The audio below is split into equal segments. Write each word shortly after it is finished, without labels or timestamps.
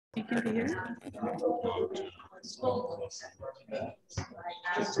You can be here.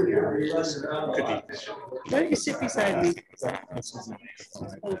 Why don't you sit beside me?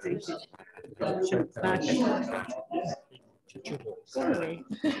 Oh, thank you. Sure. Go away.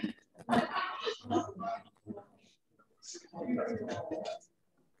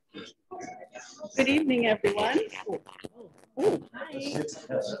 Good evening, everyone. Oh, hi.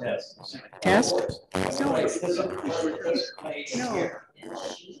 Test? No. No.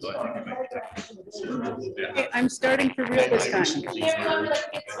 Okay, I'm starting for real this time. Let's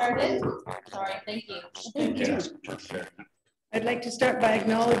get started. Sorry, thank you. Thank you. I'd like to start by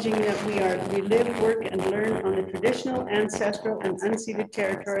acknowledging that we live, work, and learn on the traditional, ancestral, and unceded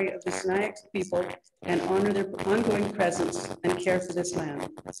territory of the Sinixt people and honor their ongoing presence and care for this land.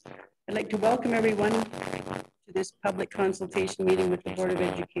 I'd like to welcome everyone to this public consultation meeting with the Board of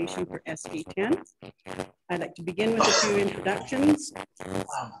Education for SD10. I'd like to begin with a few introductions.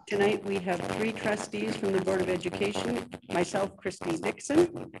 Tonight we have 3 trustees from the Board of Education, myself, Christy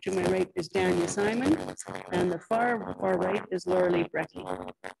Dixon, to my right is Daniel Simon, and the far right is Laura Lee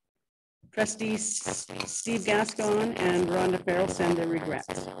Brecky. Trustees Steve Gascon and Rhonda Farrell send their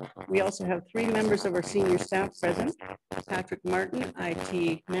regrets. We also have 3 members of our senior staff present. Patrick Martin,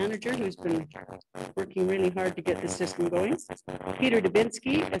 IT manager, who's been working really hard to get the system going. Peter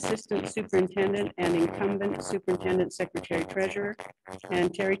Dubinsky, assistant superintendent and incumbent superintendent secretary treasurer.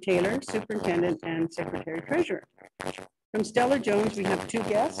 And Terry Taylor, superintendent and secretary treasurer. From Stella Jones, we have 2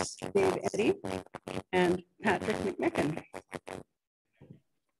 guests, Dave Eddy and Patrick McMicken.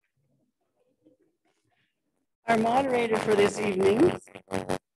 Our moderator for this evening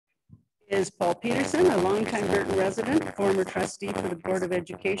is Paul Peterson, a longtime Burton resident, former trustee for the Board of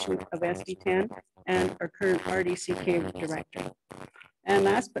Education of SD10, and our current RDCK director. And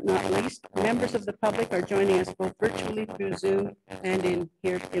last but not least, members of the public are joining us both virtually through Zoom and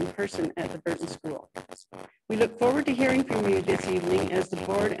here in person at the Burton School. We look forward to hearing from you this evening as the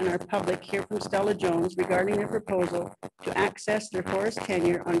board and our public hear from Stella Jones regarding their proposal to access their forest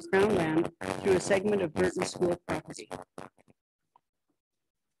tenure on Crown land through a segment of Burton School property.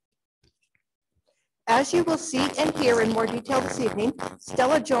 As you will see and hear in more detail this evening,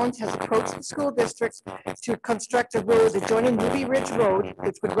 Stella Jones has approached the school district to construct a road adjoining Ruby Ridge Road,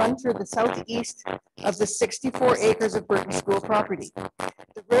 which would run through the southeast of the 64 acres of Burton School property.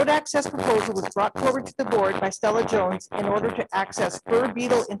 The road access proposal was brought forward to the board by Stella Jones in order to access fir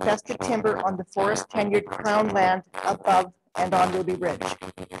beetle infested timber on the forest tenured Crown land above and on Ruby Ridge.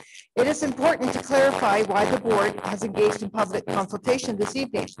 It is important to clarify why the board has engaged in public consultation this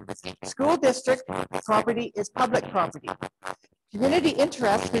evening. School district property is public property. Community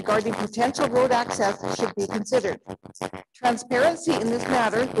interest regarding potential road access should be considered. Transparency in this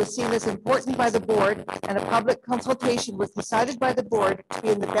matter was seen as important by the board, and a public consultation was decided by the board to be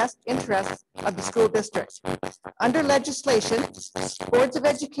in the best interest of the school district. Under legislation, boards of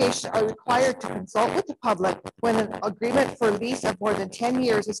education are required to consult with the public when an agreement for a lease of more than 10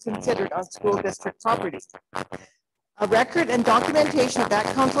 years is considered on school district property. A record and documentation of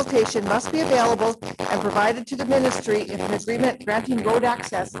that consultation must be available and provided to the ministry if an agreement granting road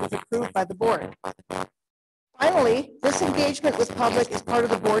access is approved by the board. Finally, this engagement with public is part of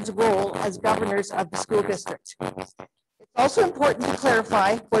the board's role as governors of the school district. It's also important to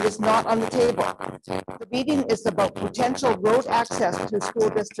clarify what is not on the table. The meeting is about potential road access to school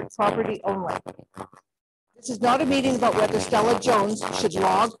district property only. This is not a meeting about whether Stella Jones should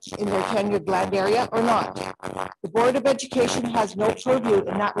log in their tenured land area or not. The Board of Education has no purview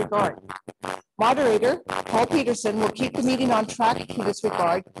in that regard. Moderator, Paul Peterson, will keep the meeting on track to this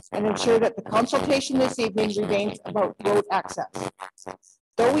regard and ensure that the consultation this evening remains about road access.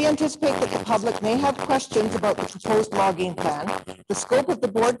 Though we anticipate that the public may have questions about the proposed logging plan, the scope of the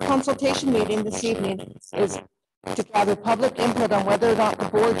board consultation meeting this evening is to gather public input on whether or not the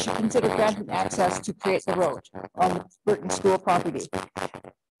board should consider granting access to create the road on the Burton School property. At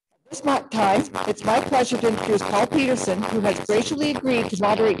this time, it's my pleasure to introduce Paul Peterson, who has graciously agreed to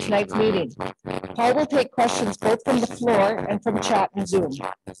moderate tonight's meeting. Paul will take questions both from the floor and from chat and Zoom.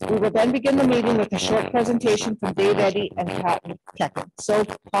 We will then begin the meeting with a short presentation from Dave Eddy and Pat McMicken. So,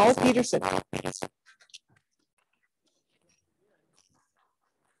 Paul Peterson.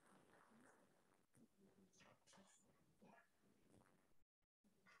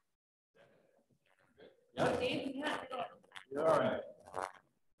 All right.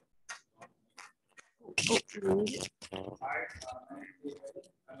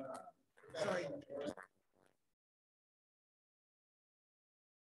 Sorry.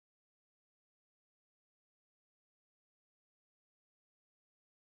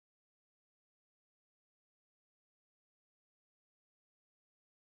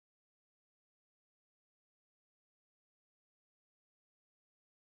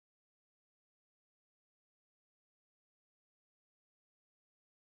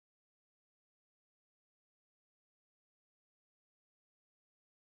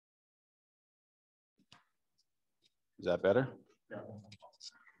 Is that better?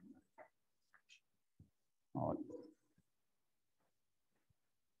 Oh.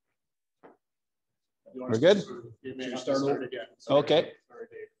 We're good? Okay.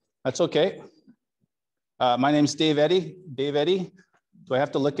 That's okay. My name's Dave Eddy. Dave Eddy. Do I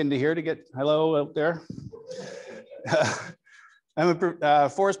have to look into here to get hello out there? I'm a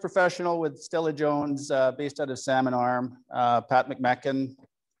forest professional with Stella Jones, based out of Salmon Arm. Pat McMecken.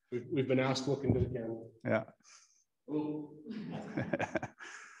 We've been asked to look into the camera. Yeah.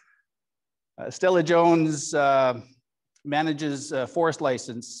 Stella Jones manages a forest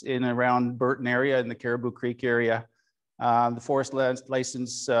license in and around Burton area in the Caribou Creek area. The forest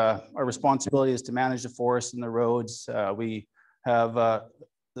license, our responsibility is to manage the forest and the roads. We have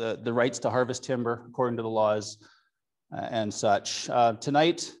the rights to harvest timber according to the laws and such.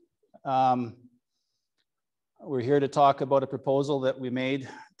 Tonight, we're here to talk about a proposal that we made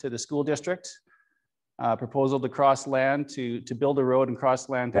to the school district, proposal to cross land, to build a road and cross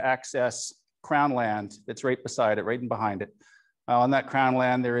land to access crown land that's right beside it, right and behind it. On that crown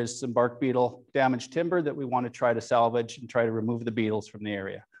land, there is some bark beetle damaged timber that we want to try to salvage and try to remove the beetles from the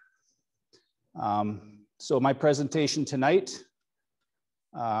area. So my presentation tonight,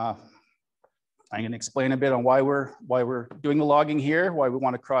 I'm going to explain a bit on why we're doing the logging here, why we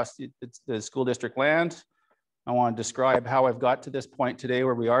want to cross the school district land. I want to describe how I've got to this point today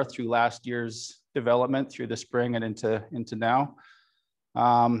where we are through last year's development through the spring and into now.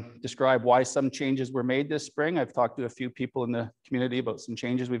 Describe why some changes were made this spring. I've talked to a few people in the community about some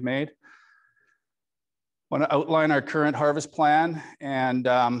changes we've made. I want to outline our current harvest plan and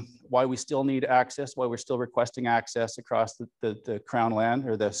why we still need access, why we're still requesting access across the crown land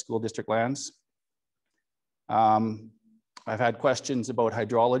or the school district lands. I've had questions about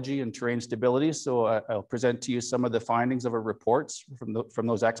hydrology and terrain stability, so I'll present to you some of the findings of our reports from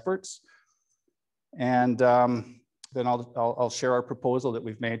those experts. And then I'll share our proposal that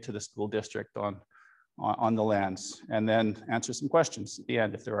we've made to the school district on the lands, and then answer some questions at the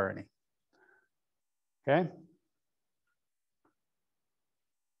end if there are any. Okay.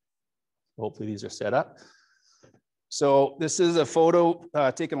 Hopefully these are set up. So this is a photo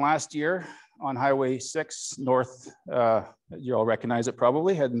taken last year on Highway 6 north. You all recognize it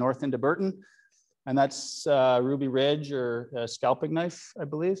probably, heading north into Burton. And that's Ruby Ridge or Scalping Knife, I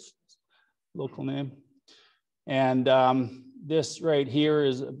believe, local name. And this right here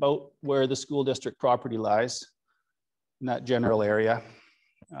is about where the school district property lies in that general area.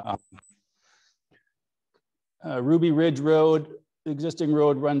 Ruby Ridge Road, the existing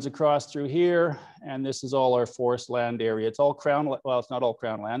road runs across through here, and this is all our forest land area. It's all crown, well, it's not all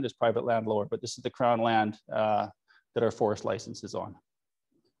crown land, there's private land lower, but this is the crown land that our forest license is on.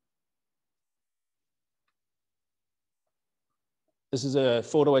 This is a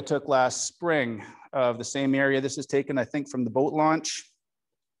photo I took last spring of the same area. This is taken, I think, from the boat launch.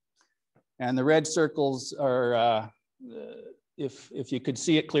 And the red circles are, if you could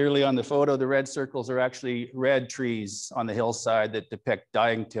see it clearly on the photo, the red circles are actually red trees on the hillside that depict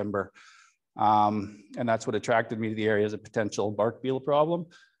dying timber. And that's what attracted me to the area as a potential bark beetle problem.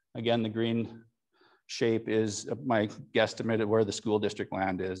 Again, the green shape is my guesstimate of where the school district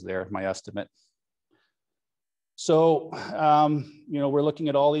land is there, my estimate. So, you know, we're looking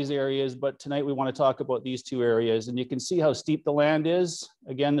at all these areas, but tonight we want to talk about these two areas, and you can see how steep the land is.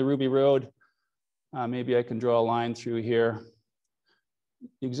 Again, the Ruby Road, maybe I can draw a line through here.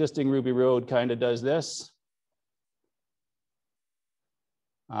 The existing Ruby Road kind of does this.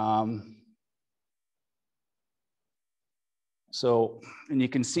 So, and you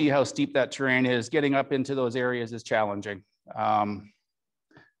can see how steep that terrain is. Getting up into those areas is challenging.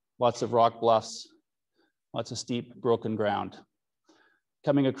 Lots of rock bluffs. Lots of steep, broken ground.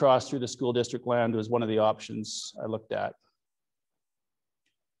 Coming across through the school district land was one of the options I looked at.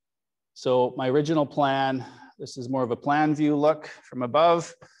 So my original plan, this is more of a plan view look from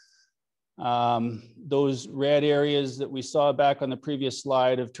above. Those red areas that we saw back on the previous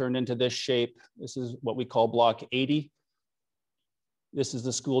slide have turned into this shape. This is what we call block 80. This is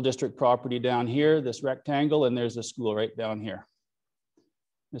the school district property down here, this rectangle, and there's a school right down here.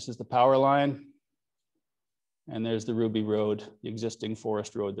 This is the power line. And there's the Ruby Road, the existing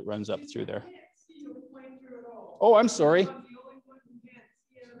forest road that runs up through there. Oh, I'm sorry. Can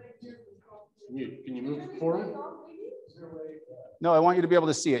you move forward? No, I want you to be able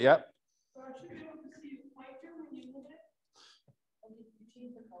to see it. Yep.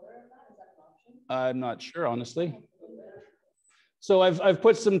 I'm not sure, honestly. So I've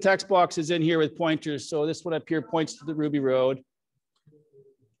put some text boxes in here with pointers. So this one up here points to the Ruby Road.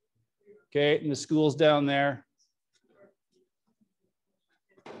 Okay, and the school's down there.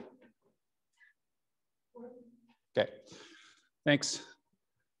 Okay, thanks.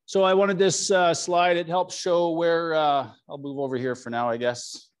 So I wanted this slide. It helps show where, I'll move over here for now, I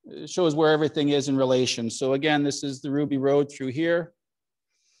guess. It shows where everything is in relation. So again, this is the Ruby Road through here.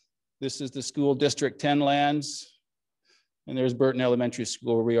 This is the school District 10 lands. And there's Burton Elementary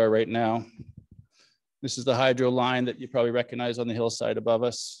School where we are right now. This is the hydro line that you probably recognize on the hillside above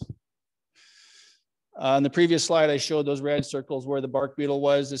us. On the previous slide, I showed those red circles where the bark beetle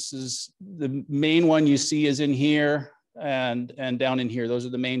was. This is the main one you see is in here and down in here. Those are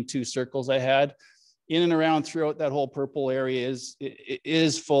the main two circles I had. In and around throughout that whole purple area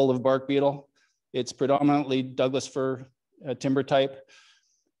is full of bark beetle. It's predominantly Douglas fir timber type.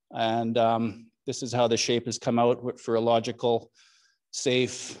 And this is how the shape has come out for a logical,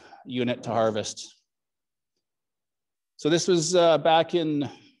 safe unit to harvest. So this was back in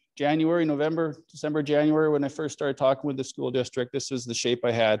January, November, December, January, when I first started talking with the school district. This was the shape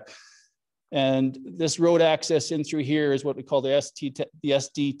I had. And this road access in through here is what we call the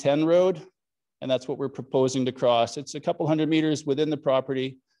SD10 road. And that's what we're proposing to cross. It's a couple hundred meters within the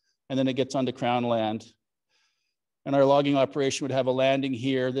property, and then it gets onto Crown land. And our logging operation would have a landing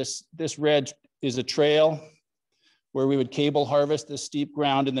here. This red is a trail where we would cable harvest this steep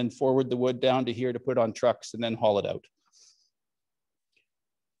ground and then forward the wood down to here to put on trucks and then haul it out.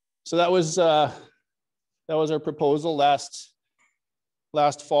 So that was our proposal last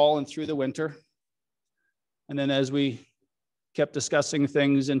fall and through the winter. And then as we kept discussing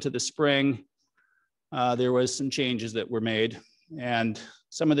things into the spring, there was some changes that were made. And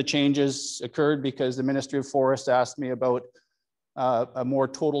some of the changes occurred because the Ministry of Forest asked me about a more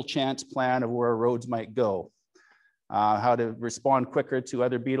total chance plan of where roads might go, how to respond quicker to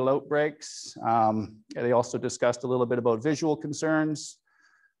other beetle outbreaks. They also discussed a little bit about visual concerns.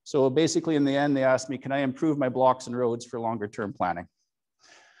 So basically in the end, they asked me, can I improve my blocks and roads for longer term planning?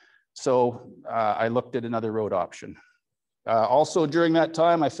 So I looked at another road option. Also during that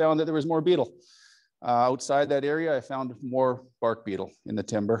time, I found that there was more beetle. Outside that area, I found more bark beetle in the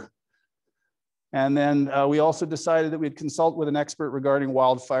timber. And then we also decided that we'd consult with an expert regarding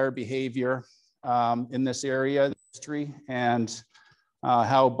wildfire behavior in this area, history, and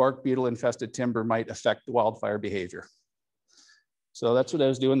how bark beetle infested timber might affect the wildfire behavior. So that's what I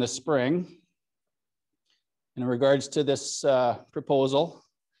was doing this spring. In regards to this proposal,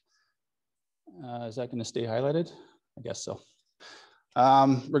 is that going to stay highlighted? I guess so.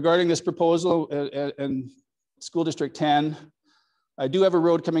 Regarding this proposal and School District 10, I do have a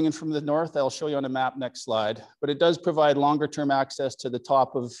road coming in from the north. I'll show you on a map next slide, but it does provide longer term access to the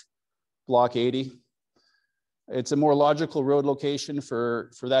top of Block 80. It's a more logical road location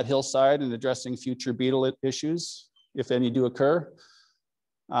for that hillside and addressing future beetle issues, if any do occur.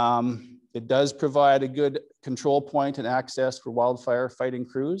 It does provide a good control point and access for wildfire fighting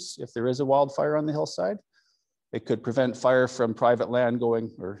crews if there is a wildfire on the hillside. It could prevent fire from private land going,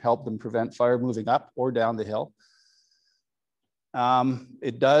 or help them prevent fire moving up or down the hill.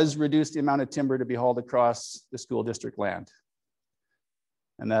 It does reduce the amount of timber to be hauled across the school district land.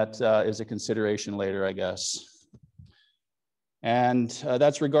 And that is a consideration later, I guess. And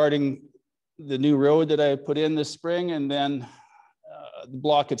that's regarding the new road that I put in this spring. And then the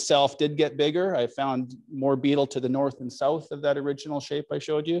block itself did get bigger. I found more beetle to the north and south of that original shape I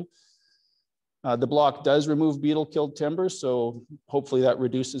showed you. The block does remove beetle-killed timber, so hopefully that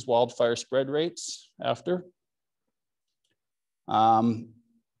reduces wildfire spread rates after.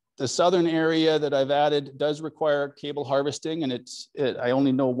 The southern area that I've added does require cable harvesting, and I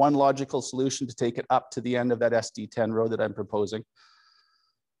only know one logical solution to take it up to the end of that SD10 road that I'm proposing.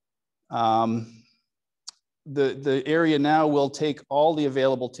 The area now will take all the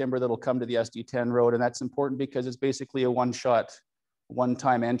available timber that will come to the SD10 road, and that's important because it's basically a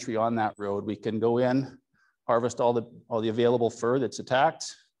one-time entry on that road. We can go in, harvest all the available fir that's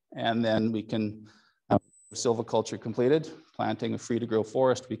attacked, and then we can silviculture completed, planting a free to grow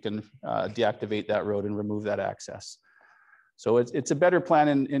forest. We can deactivate that road and remove that access. So it's a better plan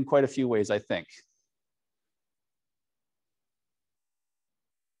in quite a few ways, I think.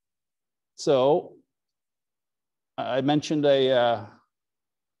 So I mentioned I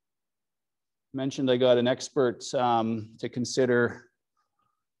got an expert to consider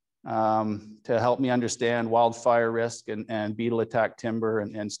to help me understand wildfire risk and beetle attack timber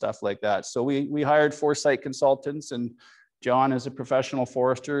and stuff like that. So we hired 4 site consultants, and John is a professional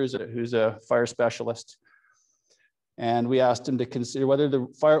forester who's a fire specialist. And we asked him to consider whether the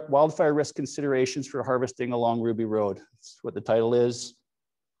wildfire risk considerations for harvesting along Ruby Road. That's what the title is.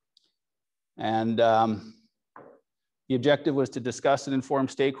 And the objective was to discuss and inform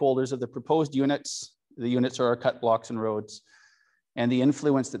stakeholders of the proposed units. The units are our cut blocks and roads, and the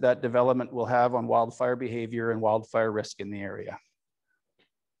influence that that development will have on wildfire behavior and wildfire risk in the area.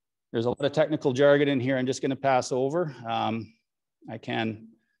 There's a lot of technical jargon in here I'm just going to pass over. I can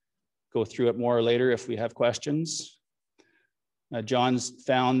go through it more later if we have questions. John's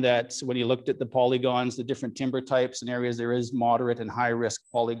found that when he looked at the polygons, the different timber types and areas, there is moderate and high risk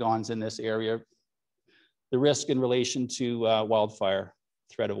polygons in this area. The risk in relation to wildfire,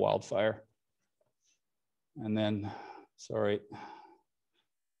 threat of wildfire. And then, sorry,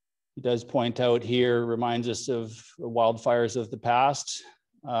 he does point out here, reminds us of wildfires of the past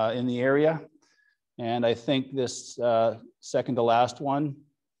in the area. And I think this second to last one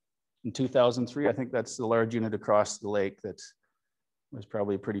in 2003, I think that's the large unit across the lake that was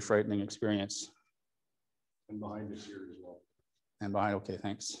probably a pretty frightening experience. And behind us here as well. And behind, okay,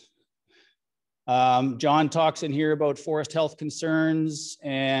 thanks. John talks in here about forest health concerns,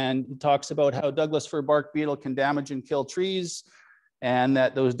 and he talks about how Douglas fir bark beetle can damage and kill trees, and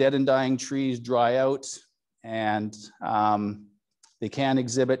that those dead and dying trees dry out, and they can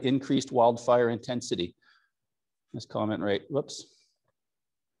exhibit increased wildfire intensity. This comment right, whoops.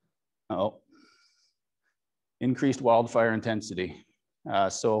 Oh, increased wildfire intensity.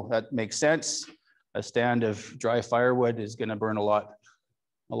 So that makes sense. A stand of dry firewood is going to burn a lot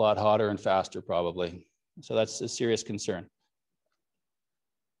hotter and faster probably. So that's a serious concern.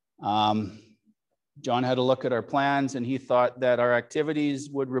 John had a look at our plans and he thought that our activities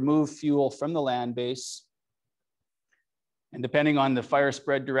would remove fuel from the land base, and depending on the fire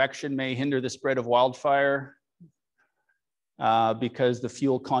spread direction may hinder the spread of wildfire because the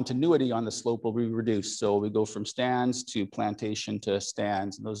fuel continuity on the slope will be reduced. So we go from stands to plantation to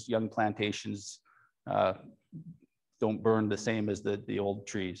stands, and those young plantations don't burn the same as the old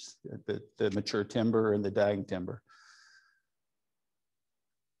trees, the mature timber and the dying timber.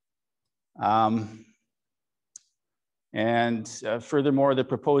 Furthermore, the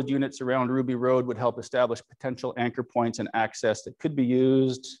proposed units around Ruby Road would help establish potential anchor points and access that could be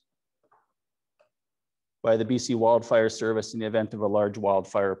used by the BC Wildfire Service in the event of a large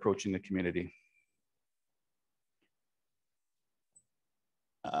wildfire approaching the community.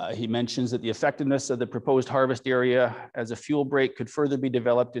 He mentions that the effectiveness of the proposed harvest area as a fuel break could further be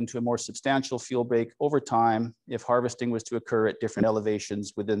developed into a more substantial fuel break over time if harvesting was to occur at different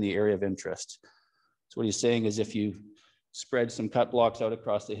elevations within the area of interest. So what he's saying is if you spread some cut blocks out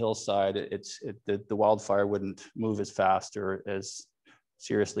across the hillside, the wildfire wouldn't move as fast or as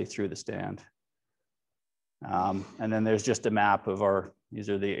seriously through the stand. And then there's just a map of these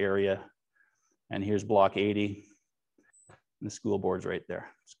are the area, and here's block 80. And the school board's right there.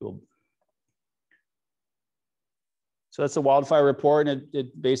 So that's the wildfire report, and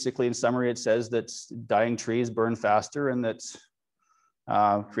it basically, in summary, it says that dying trees burn faster, and that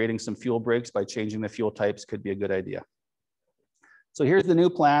creating some fuel breaks by changing the fuel types could be a good idea. So here's the new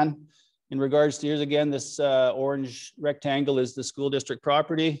plan. In regards to, here's again, this orange rectangle is the school district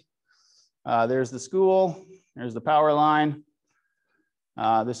property. There's the school, there's the power line.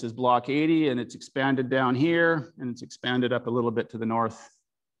 This is block 80, and it's expanded down here, and it's expanded up a little bit to the north.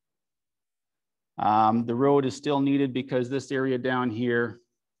 The road is still needed because this area down here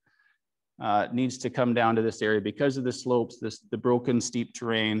needs to come down to this area because of the slopes, the broken steep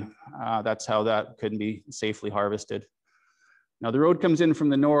terrain. That's how that couldn't be safely harvested. Now the road comes in from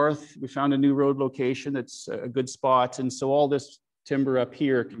the north. We found a new road location that's a good spot, and so all this timber up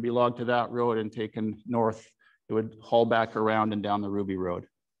here can be logged to that road and taken north. It would haul back around and down the Ruby Road.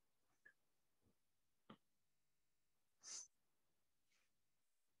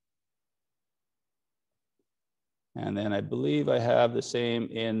 And then I believe I have the same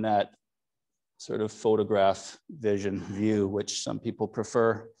in that sort of photograph vision view, which some people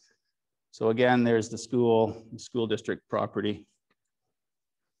prefer. So again, there's the school district property.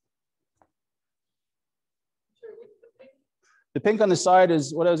 The pink on the side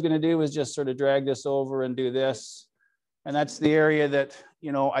is what I was going to do is just sort of drag this over and do this. And that's the area that,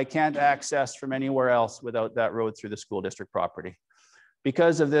 you know, I can't access from anywhere else without that road through the school district property.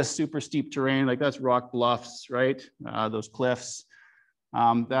 Because of this super steep terrain, like that's rock bluffs, right? Those cliffs,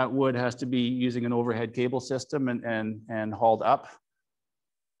 that wood has to be using an overhead cable system and hauled up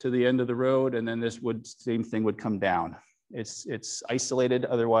to the end of the road. And then this would, same thing would come down. It's isolated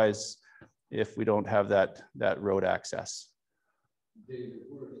otherwise if we don't have that road access.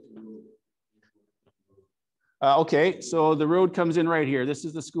 Okay, so the road comes in right here. This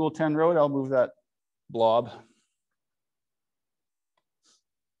is the School 10 road. I'll move that blob.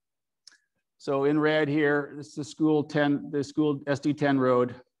 So in red here, this is the School 10, the School SD 10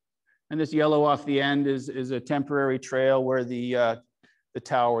 road. And this yellow off the end is a temporary trail where the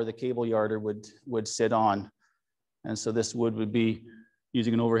tower, the cable yarder would sit on. And so this wood would be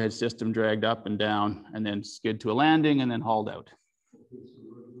using an overhead system dragged up and down and then skid to a landing and then hauled out.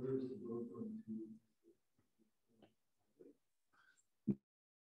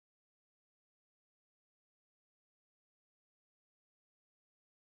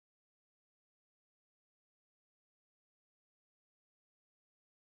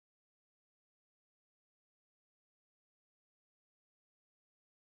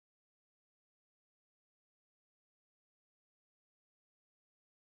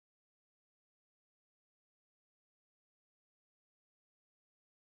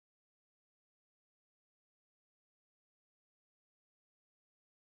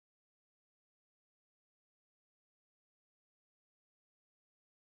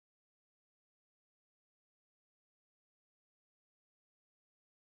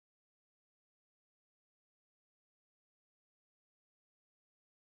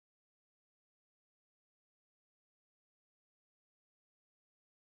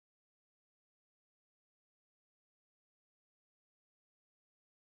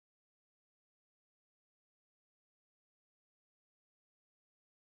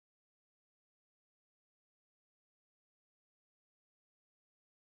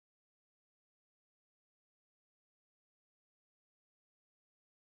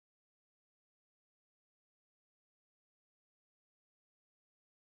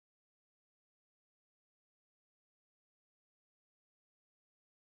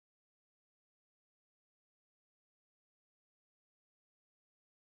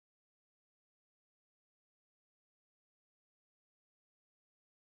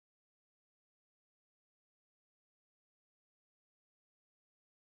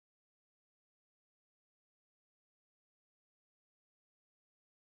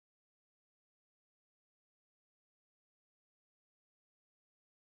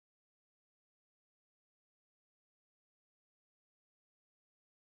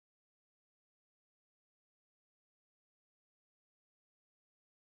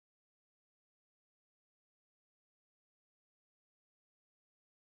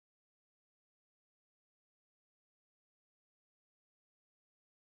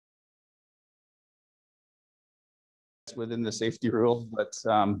 Within the safety rules, but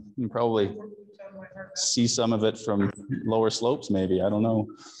you can probably see some of it from lower slopes, maybe. I don't know.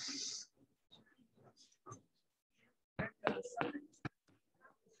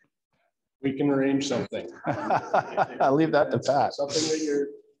 We can arrange something. I'll leave that to Pat. Something that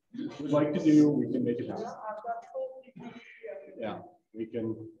you would like to do, we can make it happen. Yeah, we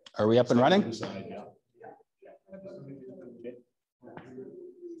can. Are we up and running? Decide, yeah.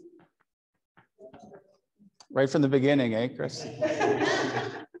 Right from the beginning, eh, Chris?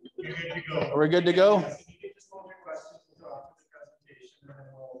 We're good to go?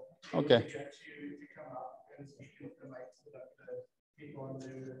 Okay.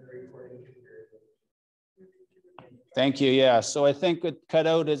 Thank you. Yeah, so I think it cut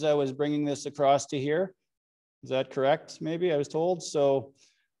out as I was bringing this across to here. Is that correct? Maybe I was told. So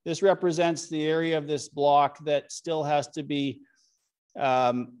this represents the area of this block that still has to be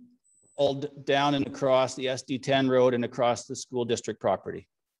hauled down and across the SD10 road and across the school district property.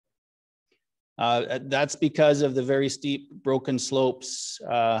 That's because of the very steep broken slopes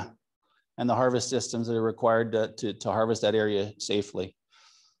and the harvest systems that are required to harvest that area safely.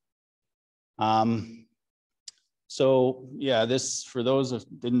 So yeah, this, for those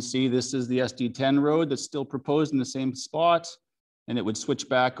that didn't see, this is the SD10 road that's still proposed in the same spot, and it would switch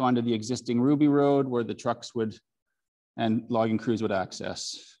back onto the existing Ruby Road where the trucks would and logging crews would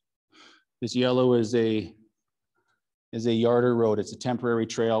access. This yellow is a yarder road. It's a temporary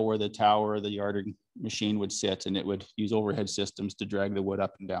trail where the tower or the yarding machine would sit, and it would use overhead systems to drag the wood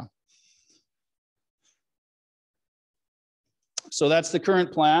up and down. So that's the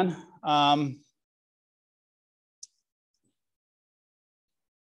current plan.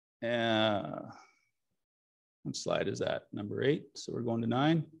 What slide is that? Number 8. So we're going to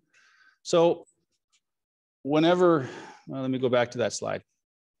 9. So whenever, well, let me go back to that slide.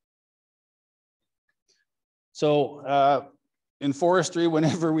 So in forestry,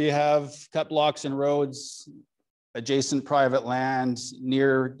 whenever we have cut blocks and roads, adjacent private land,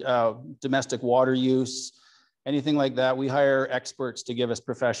 near domestic water use, anything like that, we hire experts to give us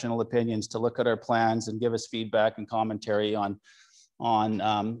professional opinions, to look at our plans and give us feedback and commentary on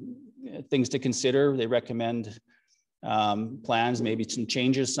things to consider. They recommend plans, maybe some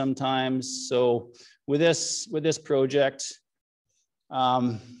changes sometimes. So with this project,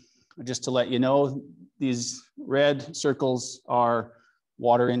 just to let you know, these red circles are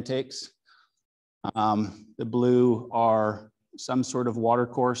water intakes. The blue are some sort of water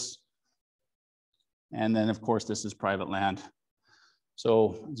course. And then of course, this is private land.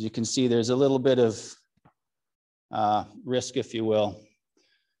 So as you can see, there's a little bit of risk, if you will.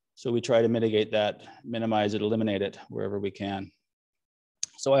 So we try to mitigate that, minimize it, eliminate it wherever we can.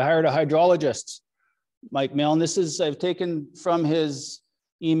 So I hired a hydrologist, Mike Milne. This is, I've taken from his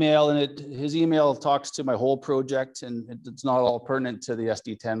email, and his email talks to my whole project, and it's not all pertinent to the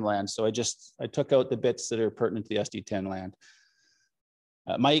SD10 land. So I took out the bits that are pertinent to the SD10 land.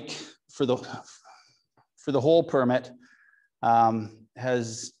 Mike, for the whole permit,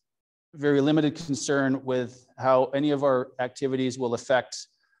 has very limited concern with how any of our activities will affect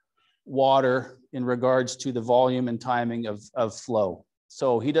water in regards to the volume and timing of flow.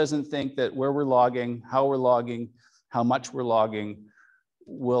 So he doesn't think that where we're logging, how we're logging, how much we're logging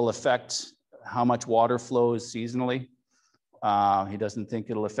will affect how much water flows seasonally. He doesn't think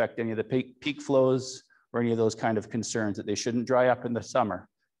it'll affect any of the peak flows or any of those kind of concerns, that they shouldn't dry up in the summer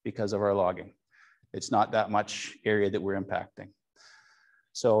because of our logging. It's not that much area that we're impacting.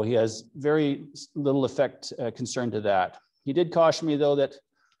 So he has very little concern to that. He did caution me though that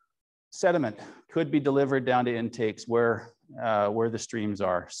sediment could be delivered down to intakes where the streams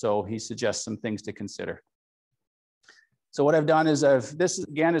are. So he suggests some things to consider. So what I've done is this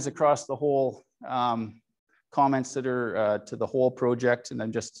again is across the whole comments that are to the whole project, and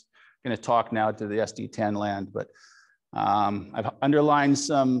I'm just going to talk now to the SD10 land, but I've underlined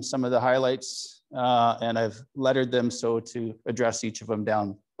some of the highlights and I've lettered them so to address each of them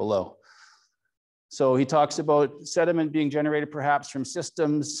down below. So he talks about sediment being generated perhaps from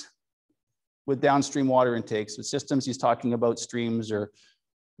systems with downstream water intakes. With systems, he's talking about streams or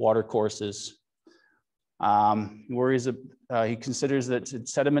water courses. He considers that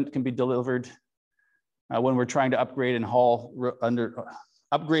sediment can be delivered when we're trying to upgrade and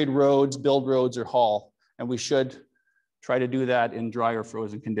upgrade roads, build roads, or haul. And we should try to do that in dry or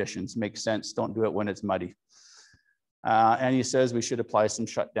frozen conditions. Makes sense. Don't do it when it's muddy. And he says we should apply some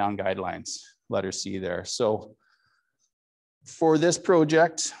shutdown guidelines. Letter C there. So for this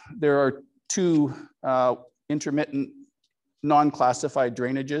project, there are two intermittent non-classified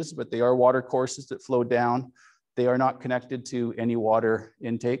drainages, but they are water courses that flow down. They are not connected to any water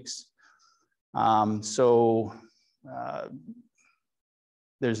intakes. There's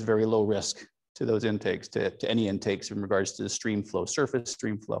very low risk to those intakes, to any intakes in regards to the stream flow, surface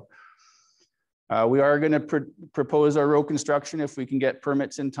stream flow. We are going to propose our road construction if we can get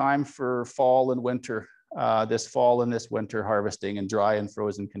permits in time for fall and winter, this fall and this winter harvesting in dry and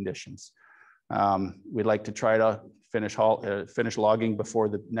frozen conditions. We'd like to try to finish logging before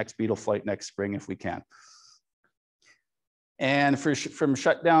the next beetle flight next spring if we can. And from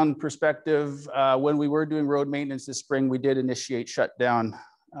shutdown perspective, when we were doing road maintenance this spring, we did initiate shutdown.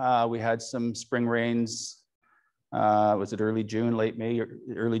 We had some spring rains. Was it early June, late May, or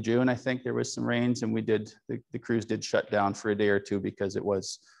early June? I think there was some rains, and the crews did shut down for a day or two because it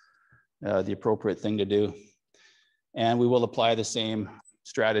was the appropriate thing to do. And we will apply the same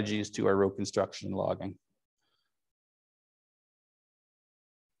strategies to our road construction and logging.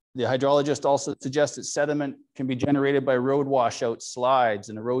 The hydrologist also suggests that sediment can be generated by road washouts, slides,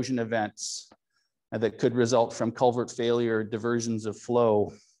 and erosion events that could result from culvert failure, diversions of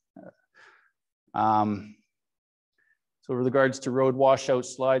flow. So with regards to road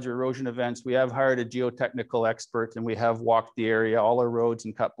washouts, slides, or erosion events, we have hired a geotechnical expert, and we have walked the area, all our roads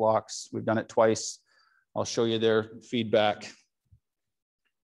and cut blocks. We've done it twice. I'll show you their feedback. Is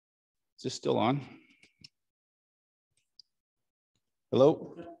this still on?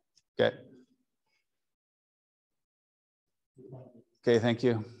 Hello? Okay. Okay, thank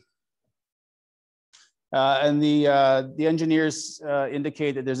you. And the engineers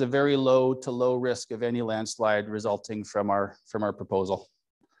indicate that there's a very low to low risk of any landslide resulting from our proposal.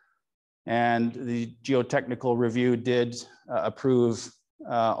 And the geotechnical review did approve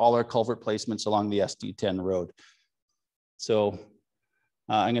all our culvert placements along the SD10 road. So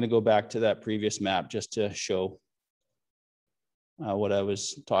I'm going to go back to that previous map just to show what I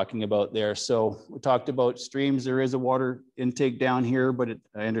was talking about there. So we talked about streams. There is a water intake down here, but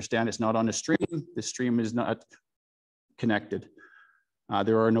I understand it's not on a stream. The stream is not connected.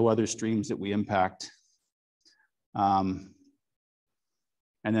 There are no other streams that we impact. And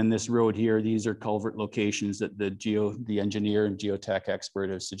then this road here, these are culvert locations that the engineer and geotech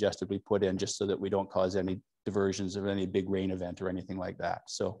expert have suggested we put in just so that we don't cause any diversions of any big rain event or anything like that.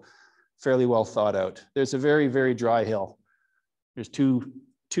 So fairly well thought out. There's a very, very dry hill. There's two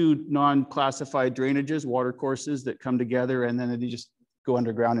non-classified drainages, water courses that come together, and then they just go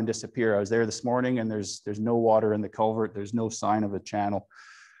underground and disappear. I was there this morning, and there's no water in the culvert. There's no sign of a channel.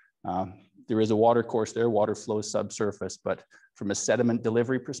 there is a water course there, water flows subsurface, but from a sediment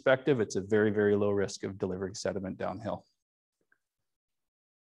delivery perspective, it's a very, very low risk of delivering sediment downhill.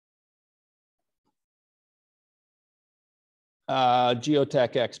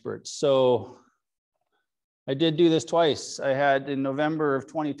 Geotech experts. So I did do this twice. I had in November of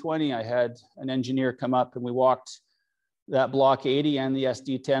 2020, I had an engineer come up and we walked that block 80 and the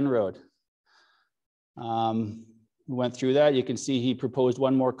SD10 road. We went through that. You can see he proposed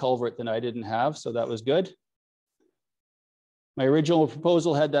one more culvert than I didn't have, so that was good. My original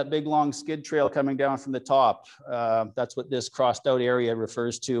proposal had that big long skid trail coming down from the top. That's what this crossed out area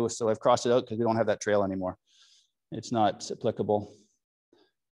refers to. So I've crossed it out because we don't have that trail anymore. It's not applicable.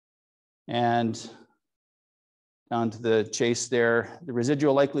 And down to the chase there, the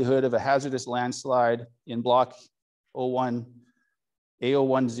residual likelihood of a hazardous landslide in block 01,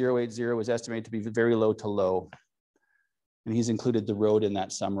 A01080 was estimated to be very low to low. And he's included the road in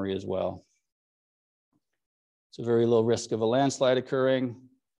that summary as well. So very low risk of a landslide occurring.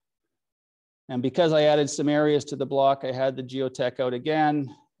 And because I added some areas to the block, I had the geotech out again.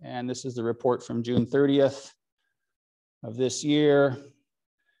 And this is the report from June 30th of this year.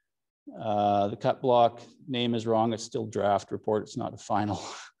 The cut block name is wrong. It's still draft report. It's not a final.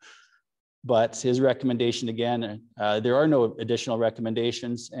 But his recommendation again, there are no additional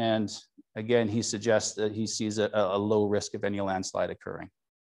recommendations. And again, he suggests that he sees a low risk of any landslide occurring.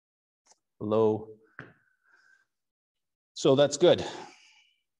 Low. So that's good.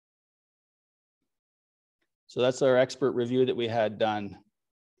 So that's our expert review that we had done.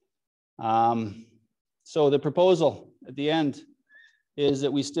 So the proposal at the end is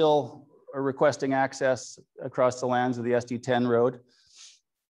that we still are requesting access across the lands of the SD10 road.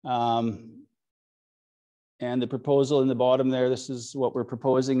 And the proposal in the bottom there, this is what we're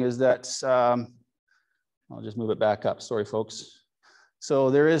proposing is that, I'll just move it back up, sorry folks.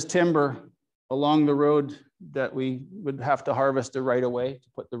 So there is timber along the road that we would have to harvest a right of way to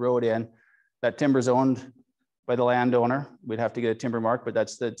put the road in. That timber is owned by the landowner. We'd have to get a timber mark, but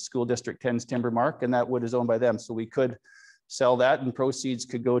that's the school district 10's timber mark, and that wood is owned by them. So we could sell that and proceeds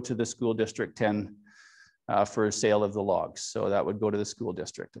could go to the school district 10 for sale of the logs. So that would go to the school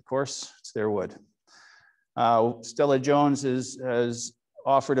district. Of course, it's their wood. Stella Jones has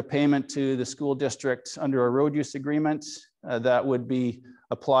offered a payment to the school district under a road use agreement that would be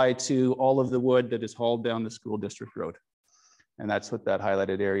applied to all of the wood that is hauled down the school district road. And that's what that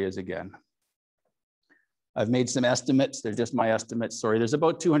highlighted area is again. I've made some estimates. They're just my estimates. Sorry, there's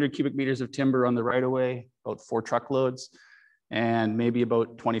about 200 cubic meters of timber on the right of way, about 4 truckloads, and maybe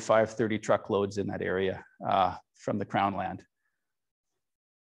about 25, 30 truckloads in that area from the Crown land.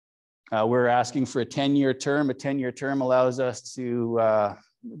 We're asking for a 10-year term. A 10-year term allows us to,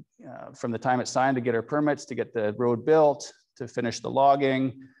 from the time it's signed, to get our permits, to get the road built, to finish the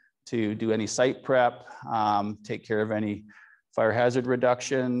logging, to do any site prep, take care of any fire hazard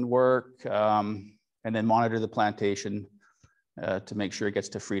reduction work, and then monitor the plantation to make sure it gets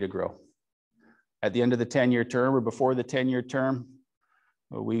to free to grow. At the end of the 10-year term or before the 10-year term,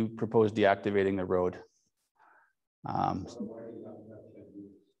 we propose deactivating the road.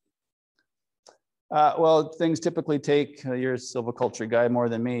 Well, things typically take, you're a silviculture guy more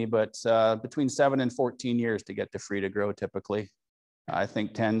than me, but between 7 and 14 years to get to free to grow typically. I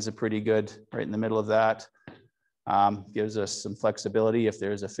think 10's a pretty good, right in the middle of that. Gives us some flexibility. If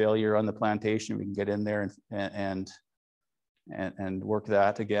there's a failure on the plantation, we can get in there and work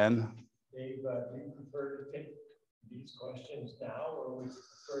that again. Dave, do you prefer to take these questions now, or would you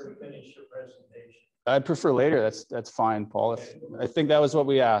prefer to finish your presentation? I'd prefer later. That's fine, Paul. I think that was what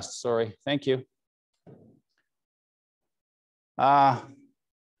we asked. Sorry. Thank you. And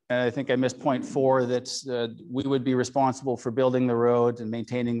I think I missed point 4, that we would be responsible for building the road and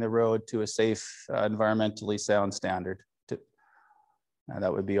maintaining the road to a safe, environmentally sound standard.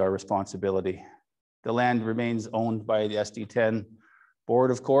 That would be our responsibility. The land remains owned by the SD10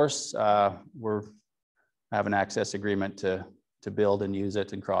 board, of course. We have an access agreement to build and use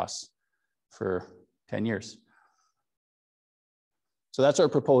it and cross for 10 years. So that's our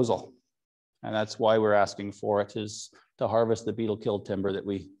proposal. And that's why we're asking for it, is to harvest the beetle-killed timber that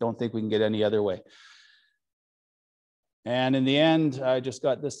we don't think we can get any other way. And in the end, I just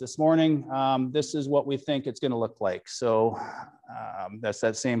got this morning. This is what we think it's going to look like. So that's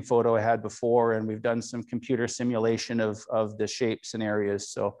that same photo I had before, and we've done some computer simulation of the shapes and areas.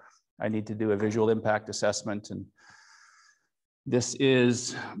 So I need to do a visual impact assessment. And this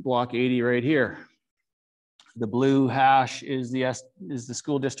is block 80 right here. The blue hash is the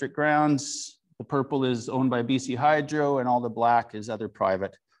school district grounds. The purple is owned by BC Hydro, and all the black is other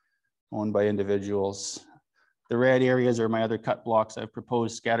private, owned by individuals. The red areas are my other cut blocks I've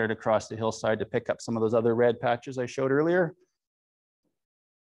proposed scattered across the hillside to pick up some of those other red patches I showed earlier.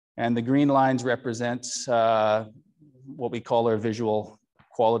 And the green lines represent what we call our visual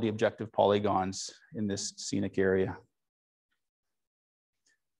quality objective polygons in this scenic area.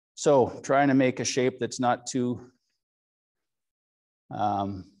 So trying to make a shape that's not too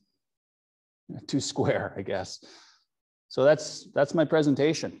square, I guess. So that's my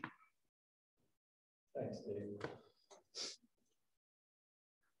presentation. Thanks, Dave.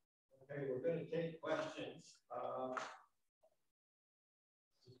 Okay, we're going to take questions.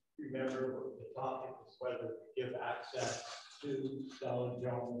 Remember, the topic is whether to give access to Stella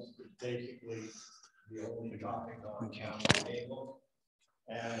Jones, is basically the only topic on the table.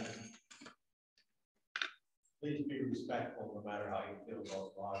 And please be respectful, no matter how you feel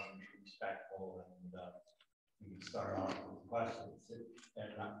about logging, be respectful, and we can start off with questions. And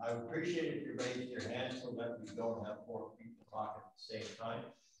I would appreciate if you raise your hand so that we don't have 4 people talking at the same time.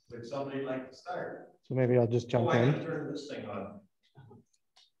 Would somebody like to start? So maybe I'll just jump in. I can turn this thing on.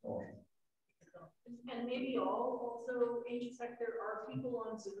 Oh. And maybe I'll also intersect, there are people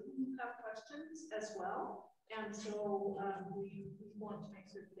on Zoom who have questions as well. And so we want to make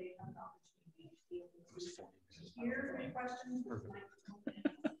sure that they have an opportunity to be able to hear any questions.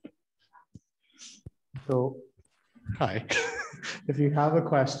 So, hi. If you have a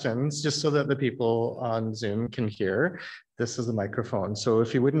questions, just so that the people on Zoom can hear, this is the microphone. So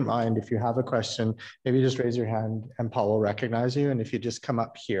if you wouldn't mind, if you have a question, maybe just raise your hand and Paul will recognize you. And if you just come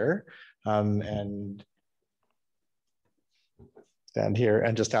up here and stand here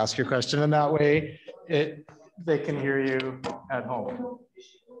and just ask your question, and that way they can hear you at home.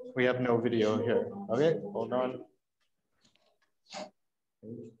 We have no video here. Okay, hold on.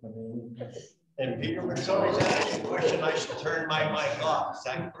 And Peter, when somebody's asking a question, I should turn my mic off. Is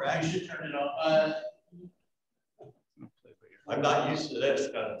that correct? You should turn it off. I'm not used to this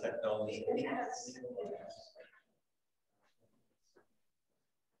kind of technology.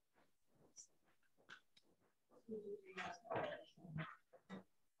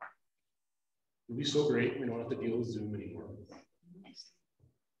 It'd be so great. We don't have to deal with Zoom anymore.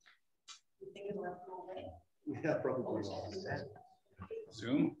 Yeah, probably.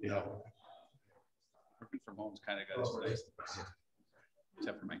 Zoom? Yeah. Working from home's kind of got us nice,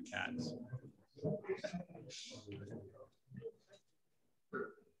 except for my cats.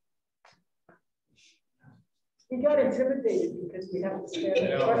 We got intimidated because we have to stand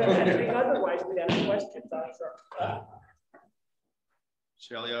in front of everything. Otherwise, we'd have questions. I'm sure.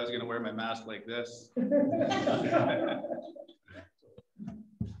 Shelley, I was going to wear my mask like this.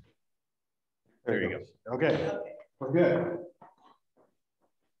 There you go. Okay, we're good.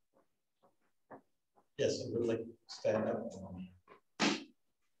 Yes, I would like to stand up.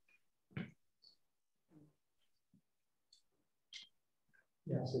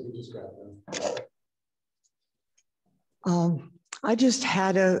 Yeah, so we just grab them. I just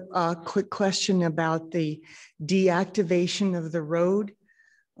had a quick question about the deactivation of the road.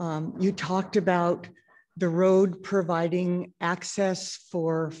 You talked about the road providing access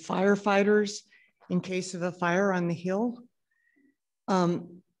for firefighters in case of a fire on the hill.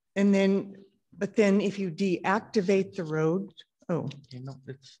 But then if you deactivate the road, oh, you know,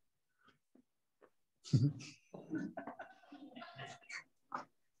 it's. You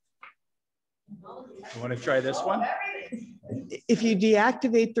want to try this one? If you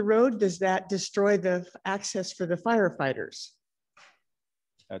deactivate the road, does that destroy the access for the firefighters?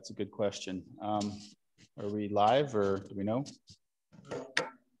 That's a good question. Are we live or do we know?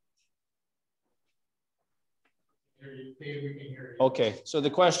 Okay, so the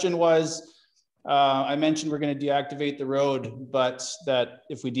question was, I mentioned we're going to deactivate the road, but that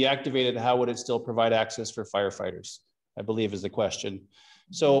if we deactivate it, how would it still provide access for firefighters? I believe is the question.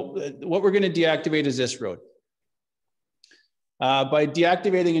 So what we're going to deactivate is this road. By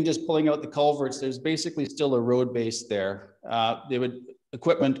deactivating and just pulling out the culverts, there's basically still a road base there.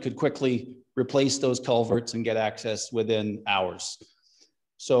 Equipment could quickly replace those culverts and get access within hours.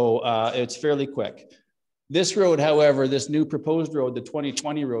 So it's fairly quick. This road, however, this new proposed road, the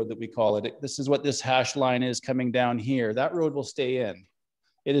 2020 road that we call it, this is what this hash line is coming down here. That road will stay in.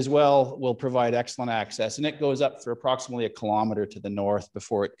 It as well will provide excellent access, and it goes up for approximately 1 kilometer to the north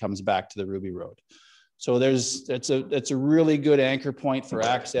before it comes back to the Ruby Road. So it's a really good anchor point for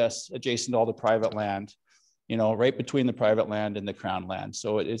access adjacent to all the private land, you know, right between the private land and the Crown land.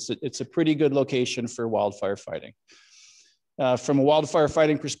 So it's a pretty good location for wildfire fighting. From a wildfire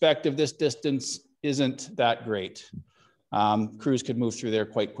fighting perspective, this distance isn't that great. Crews could move through there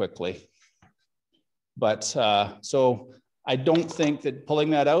quite quickly. But so I don't think that pulling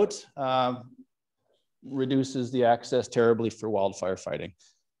that out reduces the access terribly for wildfire fighting.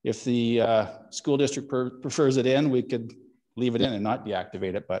 If the school district prefers it in, we could leave it in and not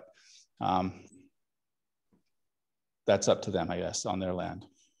deactivate it, but that's up to them, I guess, on their land.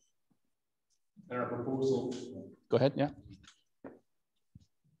 And our proposal. Go ahead, yeah.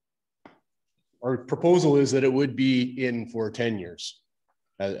 Our proposal is that it would be in for 10 years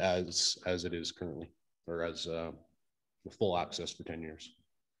as it is currently, or as full access for 10 years.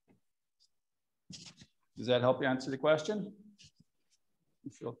 Does that help you answer the question?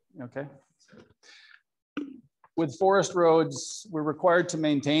 You feel okay? With forest roads, we're required to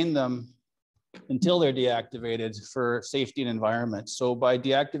maintain them until they're deactivated for safety and environment. So by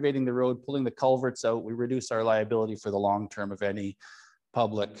deactivating the road, pulling the culverts out, we reduce our liability for the long term of any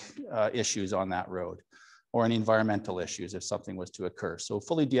public issues on that road or any environmental issues if something was to occur. So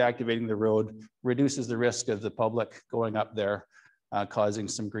fully deactivating the road reduces the risk of the public going up there, causing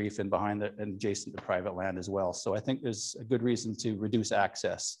some grief and behind the and adjacent to private land as well. So I think there's a good reason to reduce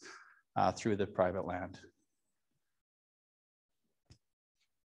access through the private land.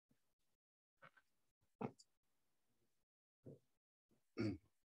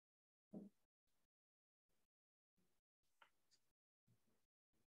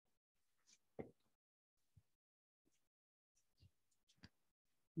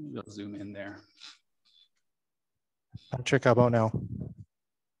 We'll zoom in there. Patrick, how about now?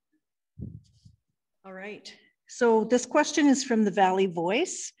 All right. So this question is from the Valley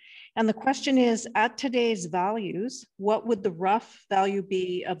Voice. And the question is, at today's values, what would the rough value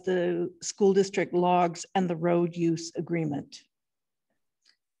be of the school district logs and the road use agreement?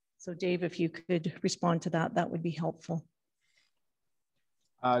 So Dave, if you could respond to that, that would be helpful.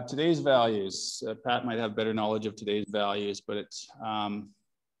 Today's values, Pat might have better knowledge of today's values, but it's,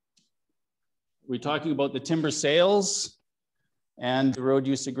 we're talking about the timber sales and the road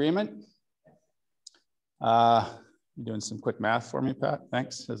use agreement. You're doing some quick math for me, Pat.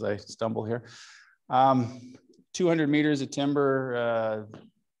 Thanks, as I stumble here. 200 meters of timber,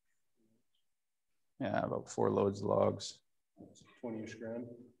 yeah, about 4 loads of logs. 20-ish grand.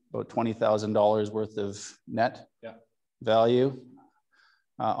 About $20,000 worth of net value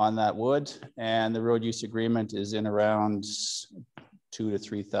on that wood. And the road use agreement is in around $2,000 to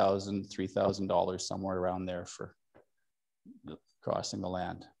 $3,000, somewhere around there for crossing the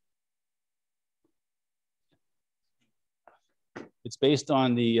land. It's based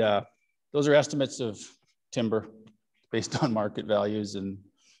on the, those are estimates of timber based on market values, and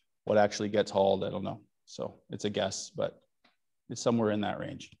what actually gets hauled, I don't know. So it's a guess, but it's somewhere in that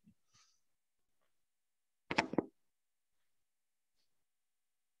range.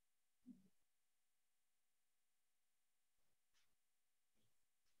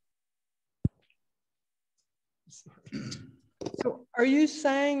 So are you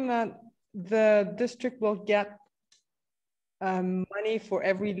saying that the district will get money for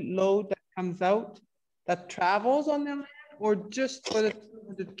every load that comes out that travels on their land, or just for the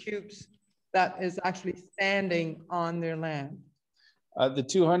 200 cubes that is actually standing on their land? The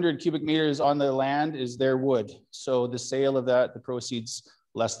 200 cubic meters on the land is their wood. So the sale of that, the proceeds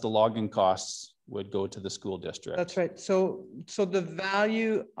less the logging costs would go to the school district. That's right. So the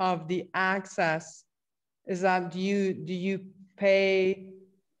value of the access is that do you pay,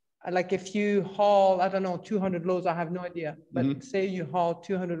 like if you haul, I don't know, 200 loads, I have no idea, but say you haul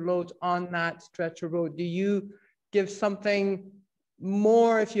 200 loads on that stretch of road, do you give something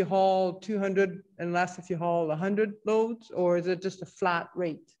more if you haul 200 and less if you haul 100 loads, or is it just a flat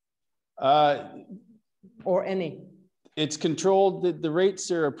rate? Or any? It's controlled. The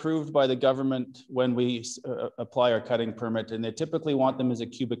rates are approved by the government when we apply our cutting permit, and they typically want them as a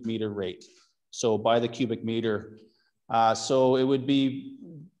cubic meter rate. So by the cubic meter. So it would be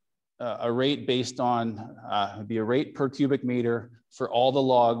a rate based on, it'd be a rate per cubic meter for all the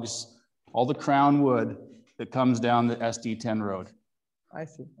logs, all the crown wood that comes down the SD10 road. I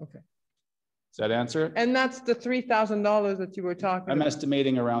see, okay. Does that answer it? And that's the $3,000 that you were talking about? I'm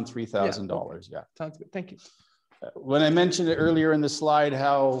estimating around $3,000, yeah. Sounds good, thank you. When I mentioned it earlier in the slide,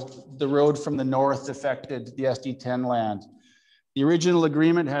 how the road from the north affected the SD10 land, the original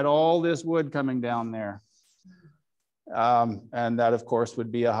agreement had all this wood coming down there. And that, of course, would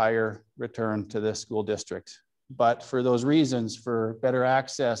be a higher return to the school district. But for those reasons, for better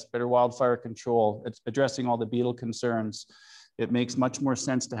access, better wildfire control, it's addressing all the beetle concerns, it makes much more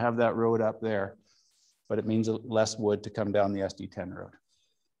sense to have that road up there. But it means less wood to come down the SD10 road.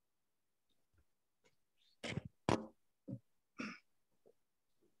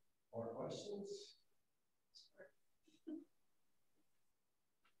 More questions?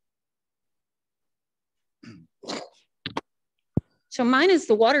 So mine is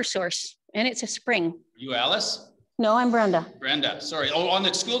the water source. and it's a spring. You Alice? No, I'm Brenda. Brenda, sorry. Oh, on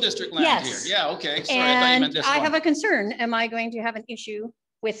the school district land Yes. here. Yeah, okay. Sorry, I thought you meant And this I one. have a concern. Am I going to have an issue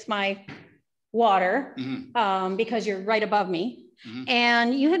with my water? Because you're right above me.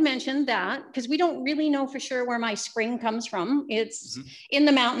 And you had mentioned that, because we don't really know for sure where my spring comes from. It's in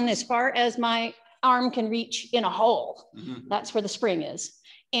the mountain as far as my arm can reach in a hole. That's where the spring is.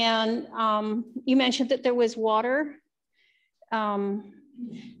 And you mentioned that there was water.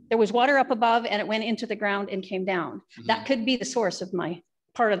 There was water up above and it went into the ground and came down. That could be the source of my,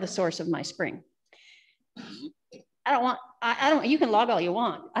 part of the source of my spring. I don't want, you can log all you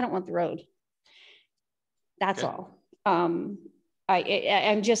want. I don't want the road. That's all.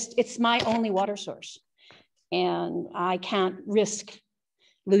 I'm just, it's my only water source. And I can't risk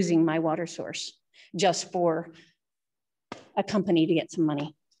losing my water source just for a company to get some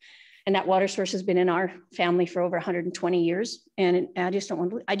money. And that water source has been in our family for over 120 years. And I just don't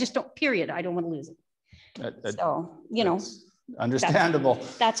want to, I just don't, period. I don't want to lose it. So, you know. Understandable.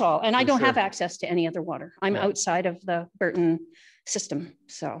 That's all. And I don't have sure. access to any other water. I'm outside of the Burton system.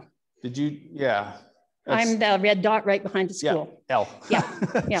 So. Did you, yeah. I'm the red dot right behind the school. Yeah, L.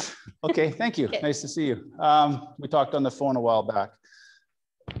 Yeah, yeah. Okay, thank you. Nice to see you. We talked on the phone a while back.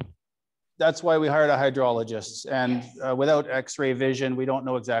 That's why we hired a hydrologist, and without x-ray vision, we don't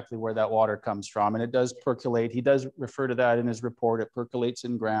know exactly where that water comes from, and it does percolate. He does refer to that in his report. It percolates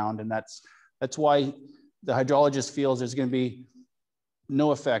in ground, and that's why the hydrologist feels there's going to be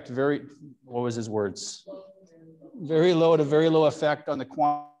no effect. Very, what was his words? Very low to very low effect on the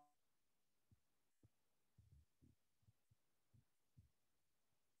quantity.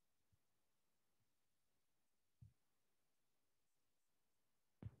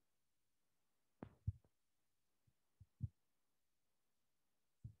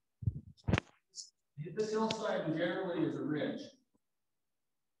 This hillside generally is a ridge.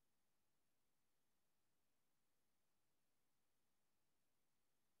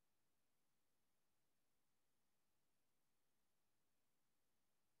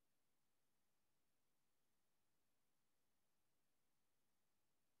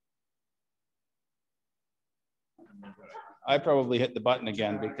 I probably hit the button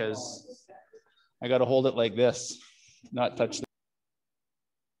again because I got to hold it like this, not touch the.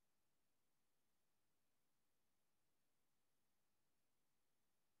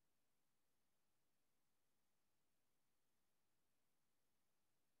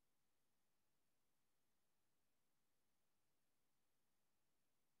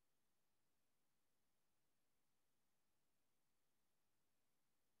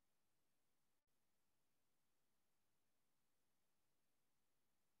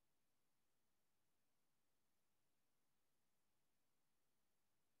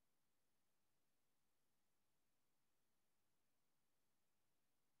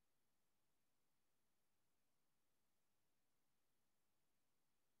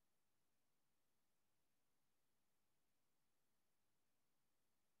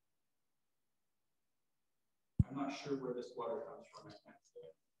 I'm not sure where this water comes from. I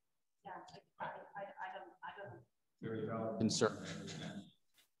can't say. Yeah, I don't. Very valid concern. I understand.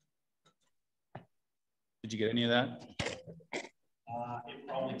 Did you get any of that? It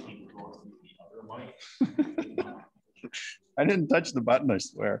probably came through the other mic. I didn't touch the button, I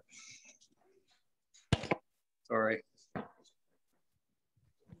swear. Sorry.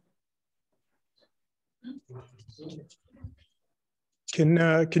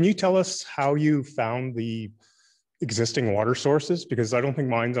 Can you tell us how you found the existing water sources? Because I don't think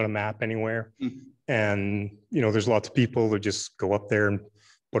mine's on a map anywhere. And you know, there's lots of people that just go up there and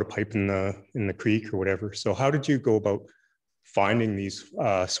put a pipe in the creek or whatever. So how did you go about finding these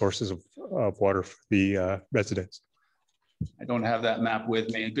sources of water for the residents? I don't have that map with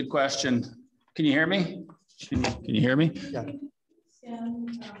me. Good question. Can you hear me? Can you hear me? Yeah.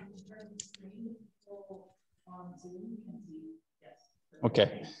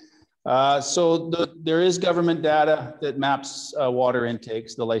 Okay. So there is government data that maps water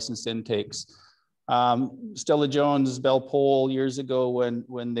intakes, the licensed intakes. Stella Jones, Bell Pole, years ago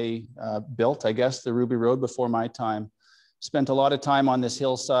when they built, I guess, the Ruby Road before my time, spent a lot of time on this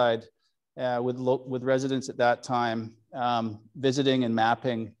hillside with residents at that time, visiting and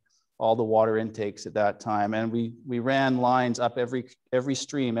mapping all the water intakes at that time. And we ran lines up every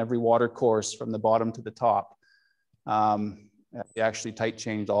stream, every water course from the bottom to the top. We actually tight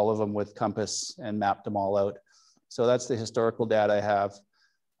changed all of them with compass and mapped them all out. So that's the historical data I have.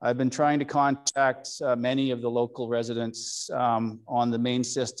 I've been trying to contact many of the local residents on the main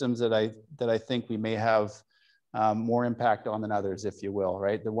systems that I think we may have more impact on than others, if you will,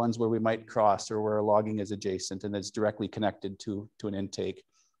 right? The ones where we might cross or where logging is adjacent and it's directly connected to an intake.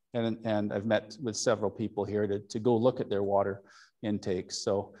 And I've met with several people here to go look at their water intakes.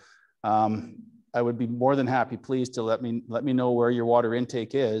 So I would be more than happy, please, to let me know where your water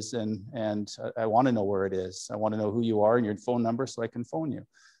intake is, and I want to know where it is. I want to know who you are and your phone number so I can phone you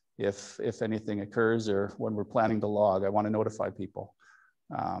if anything occurs, or when we're planning to log. I want to notify people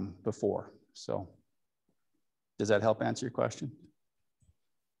before. So does that help answer your question?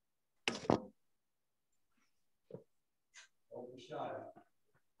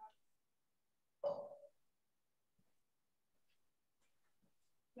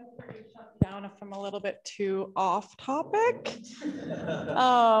 Down if I'm a little bit too off topic.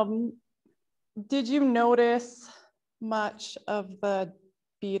 Did you notice much of the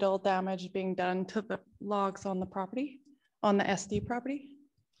beetle damage being done to the logs on the property, on the SD property?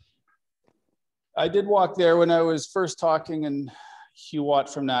 I did walk there when I was first talking, and Hugh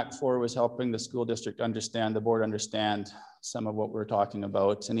Watt from NAC4 was helping the school district understand, the board understand some of what we're talking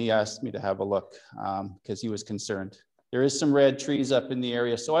about. And he asked me to have a look because he was concerned. There is some red trees up in the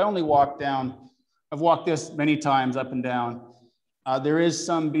area. So I only walked down. I've walked this many times up and down. There is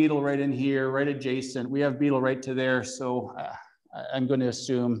some beetle right in here, right adjacent. We have beetle right to there. So I'm going to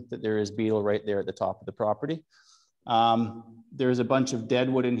assume that there is beetle right there at the top of the property. There's a bunch of dead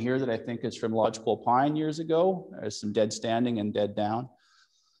wood in here that I think is from lodgepole pine years ago. There's some dead standing and dead down.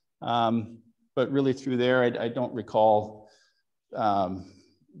 But really through there, I don't recall,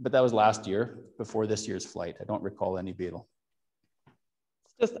 but that was last year before this year's flight. I don't recall any beetle.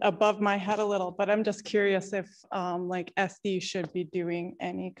 It's just above my head a little, but I'm just curious if like SD should be doing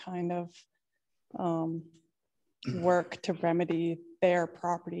any kind of work to remedy their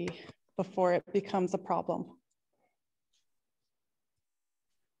property before it becomes a problem.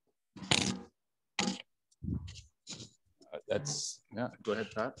 Yeah, go ahead,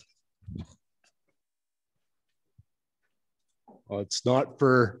 Pat. Well, it's not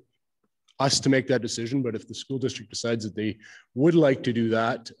for us to make that decision, but if the school district decides that they would like to do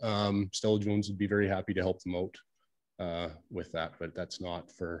that, Stella Jones would be very happy to help them out with that, but that's not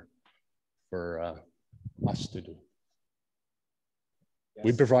for us to do. Yes.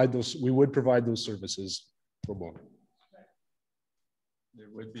 We would provide those services pro bono. There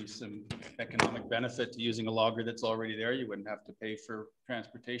would be some economic benefit to using a logger that's already there. You wouldn't have to pay for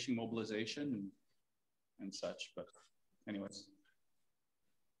transportation, mobilization, and such. But anyways,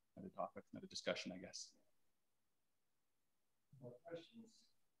 another topic, another discussion, I guess. More questions?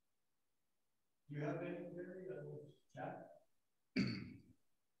 Do you have any theory on chat?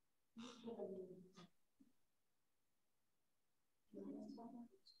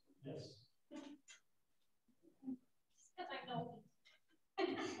 Yes.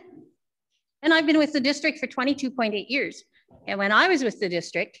 And I've been with the district for 22.8 years. And when I was with the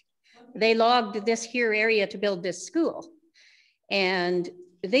district, they logged this here area to build this school. And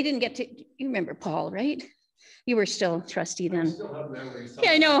they didn't get to, you remember Paul, right? You were still trustee then.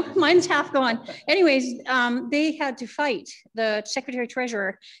 Yeah, I know, mine's half gone. Anyways, they had to fight. The secretary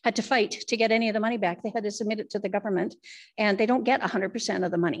treasurer had to fight to get any of the money back. They had to submit it to the government, and they don't get 100% of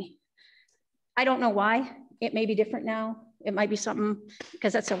the money. I don't know why. It may be different now. It might be something,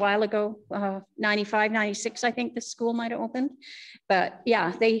 because that's a while ago, 95, 96, I think the school might have opened. But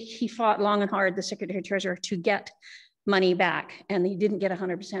yeah, he fought long and hard, the secretary treasurer, to get money back, and they didn't get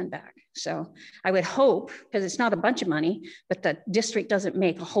 100% back. So I would hope, because it's not a bunch of money, but the district doesn't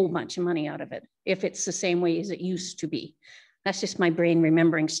make a whole bunch of money out of it if it's the same way as it used to be. That's just my brain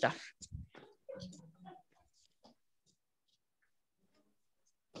remembering stuff.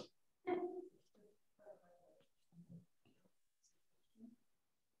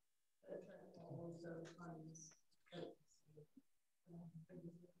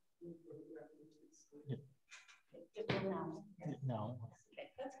 No.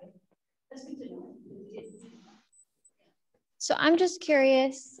 So I'm just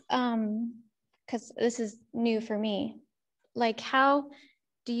curious, because this is new for me. Like, how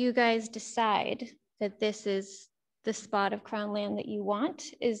do you guys decide that this is the spot of Crown land that you want?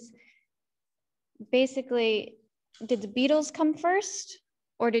 Is basically, did the Beatles come first?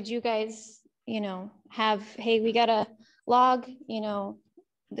 Or did you guys, have, hey, we got a log,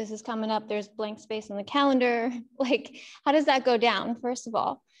 this is coming up, there's blank space on the calendar. Like, how does that go down, first of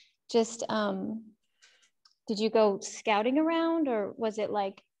all? Just, did you go scouting around, or was it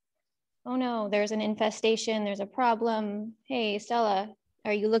like, oh no, there's an infestation, there's a problem. Hey, Stella,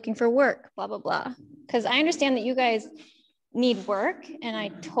 are you looking for work? Blah, blah, blah. Because I understand that you guys need work, and I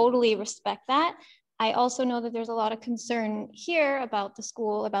totally respect that. I also know that there's a lot of concern here about the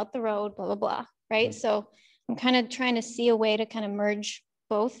school, about the road, blah, blah, blah, right? Mm-hmm. So I'm kind of trying to see a way to kind of merge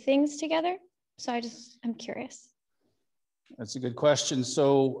both things together. So I'm curious. That's a good question.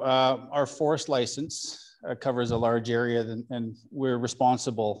 So our forest license covers a large area, and we're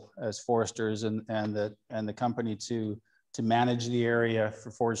responsible as foresters and the company to manage the area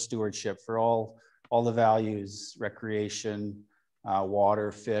for forest stewardship for all the values, recreation,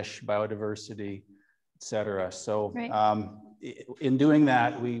 water, fish, biodiversity, et cetera. So right. In doing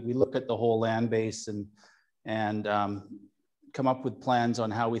that, we look at the whole land base and come up with plans on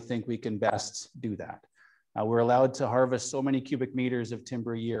how we think we can best do that. We're allowed to harvest so many cubic meters of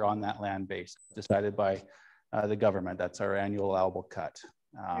timber a year on that land base, decided by the government. That's our annual allowable cut.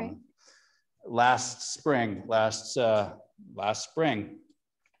 Right. Last spring,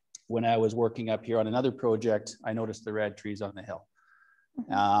 when I was working up here on another project, I noticed the red trees on the hill.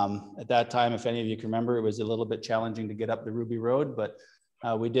 At that time, if any of you can remember, it was a little bit challenging to get up the Ruby Road, but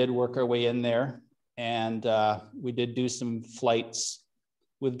we did work our way in there, and we did do some flights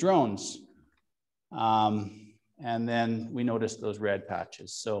with drones. And then we noticed those red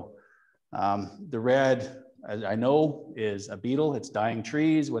patches. So the red, as I know, is a beetle. It's dying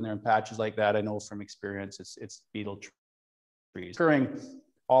trees. When they're in patches like that, I know from experience, it's beetle trees occurring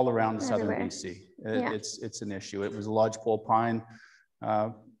all around southern BC. It's an issue. It was a lodgepole pine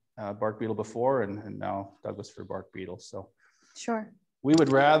bark beetle before, and now Douglas fir bark beetle. So sure, we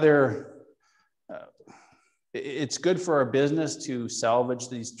would rather. It's good for our business to salvage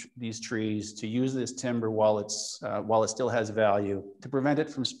these trees, to use this timber while it still has value, to prevent it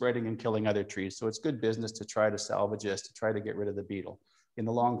from spreading and killing other trees. So it's good business to try to salvage this, to try to get rid of the beetle in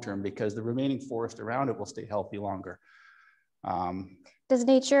the long term, because the remaining forest around it will stay healthy longer. Does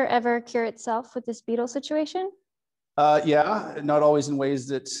nature ever cure itself with this beetle situation? Yeah, not always in ways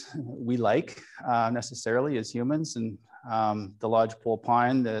that we like necessarily as humans. And the lodgepole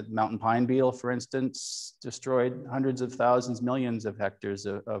pine, the mountain pine beetle, for instance, destroyed hundreds of thousands, millions of hectares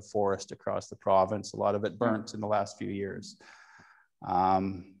of forest across the province. A lot of it burnt in the last few years.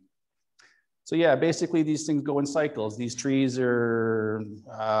 So yeah, basically these things go in cycles. These trees are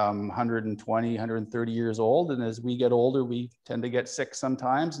 120, 130 years old. And as we get older, we tend to get sick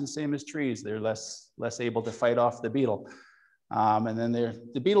sometimes, and same as trees. They're less able to fight off the beetle. And then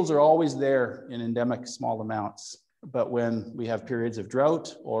the beetles are always there in endemic small amounts. But when we have periods of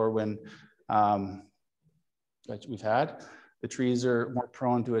drought, or when that we've had, the trees are more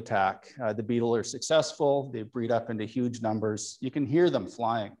prone to attack. The beetle are successful. They breed up into huge numbers. You can hear them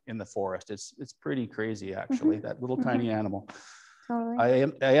flying in the forest. It's pretty crazy, actually, that little tiny animal.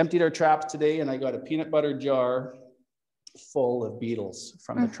 Totally. I emptied our traps today, and I got a peanut butter jar full of beetles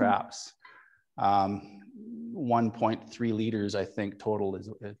from the traps. 1.3 liters, I think, total is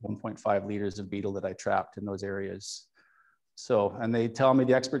 1.5 liters of beetle that I trapped in those areas. So, and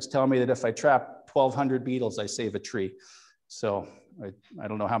the experts tell me that if I trap 1,200 beetles, I save a tree. So I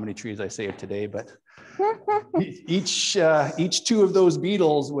don't know how many trees I saved today, but each two of those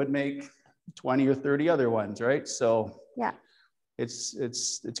beetles would make 20 or 30 other ones, right? So yeah, it's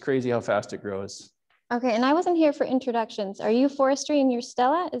crazy how fast it grows. Okay, and I wasn't here for introductions. Are you forestry in your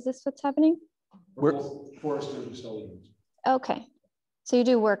Stella? Is this what's happening? We're foresters with Stella. Okay, so you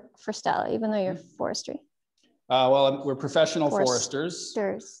do work for Stella, even though you're forestry. Well, we're professional foresters.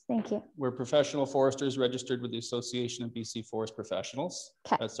 Thank you. We're professional foresters registered with the Association of BC Forest Professionals.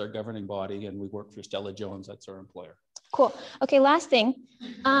 Okay. That's our governing body, and we work for Stella Jones. That's our employer. Cool. Okay, last thing.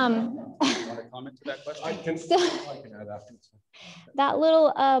 You want to comment to that question? I can add afterwards. That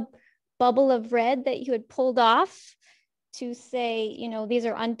little bubble of red that you had pulled off to say, you know, these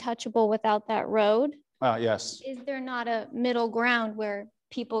are untouchable without that road. Yes. Is there not a middle ground where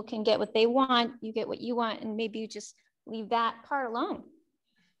people can get what they want, you get what you want, and maybe you just leave that part alone?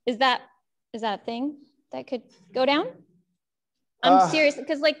 Is that a thing that could go down? I'm serious,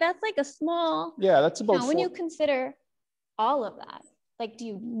 because like that's like a small, yeah, that's about, you know, when you consider all of that, like, do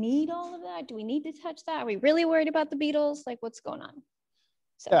you need all of that? Do we need to touch that? Are we really worried about the beetles? Like, what's going on?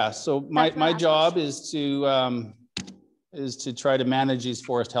 So yeah, so my job is to try to manage these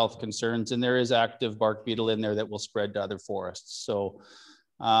forest health concerns, and there is active bark beetle in there that will spread to other forests. So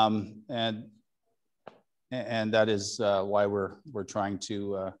and that is why we're trying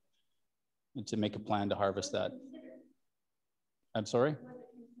to make a plan to harvest that. I'm sorry?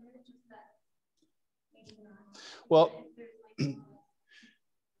 Well,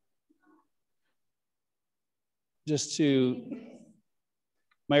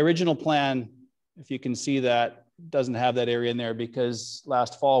 my original plan, if you can see that, doesn't have that area in there because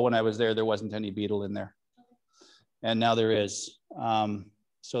last fall when I was there wasn't any beetle in there. And now there is.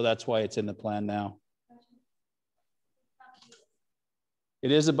 So that's why it's in the plan now.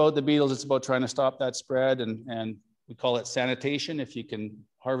 It is about the beetles. It's about trying to stop that spread, and we call it sanitation. If you can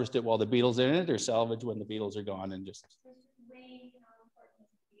harvest it while the beetle's in it, or salvage when the beetles are gone, and just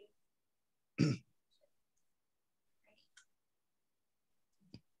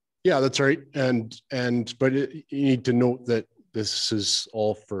Yeah, that's right. But you need to note that this is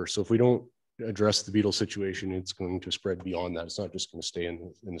all first. So if we don't address the beetle situation, it's going to spread beyond that. It's not just going to stay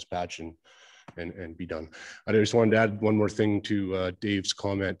in this patch and be done. I just wanted to add one more thing to Dave's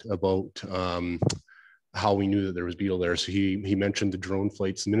comment about how we knew that there was beetle there. So he mentioned the drone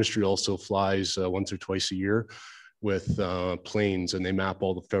flights. The ministry also flies once or twice a year with planes, and they map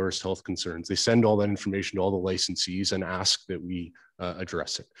all the forest health concerns. They send all that information to all the licensees and ask that we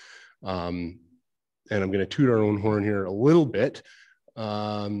address it. And I'm going to toot our own horn here a little bit.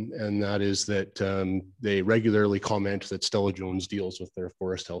 And that is that they regularly comment that Stella Jones deals with their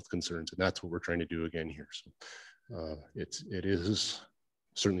forest health concerns. And that's what we're trying to do again here. So it is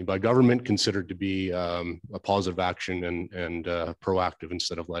certainly by government considered to be a positive action and proactive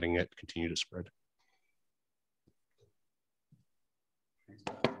instead of letting it continue to spread.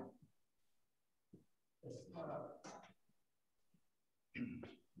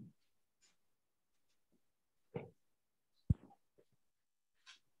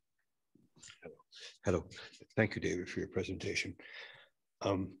 Hello. Thank you, David, for your presentation.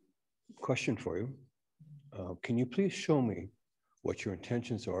 Question for you. Can you please show me what your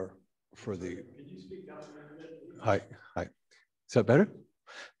intentions are for the... Can you speak down a bit? Hi. Is that better?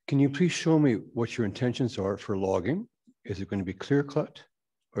 Can you please show me what your intentions are for logging? Is it going to be clear cut,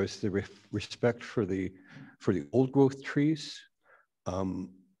 or is there respect for the old growth trees?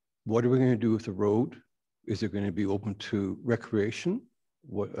 What are we going to do with the road? Is it going to be open to recreation?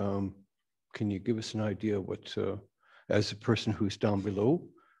 What can you give us an idea of what, as a person who's down below,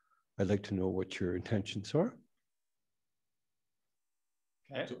 I'd like to know what your intentions are.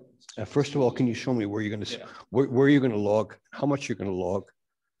 Okay. First of all, can you show me where you're going to where you're going to log, how much you're going to log,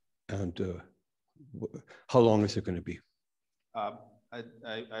 and how long is it going to be?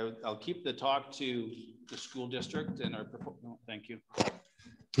 I'll keep the talk to the school district and our proposal. Thank you.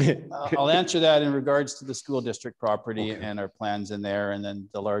 I'll answer that in regards to the school district property and our plans in there, and then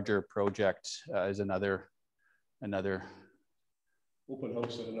the larger project is another open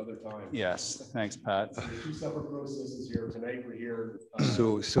house at another time. Yes, thanks, Pat. So two separate processes here. Tonight we're here.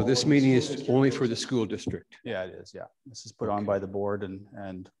 So this meeting is only for the school district? Yeah, it is. Yeah, this is put on by the board,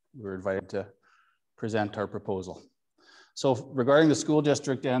 and we're invited to present our proposal. So regarding the school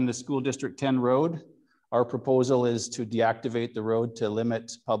district and the school district 10 road, our proposal is to deactivate the road to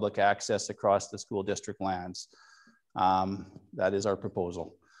limit public access across the school district lands. That is our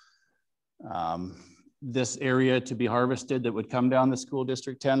proposal. This area to be harvested that would come down the school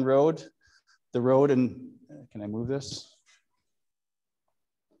district 10 road, the road, and can I move this?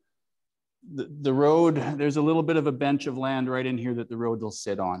 The road, there's a little bit of a bench of land right in here that the road will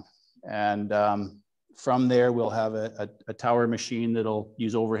sit on. And from there, we'll have a tower machine that'll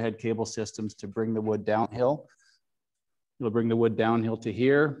use overhead cable systems to bring the wood downhill. It'll bring the wood downhill to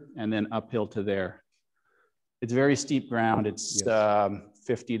here and then uphill to there. It's very steep ground. It's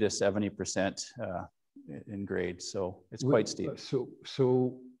 50 to 70% in grade, so it's quite steep.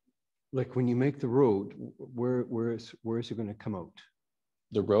 So like when you make the road, where is it going to come out?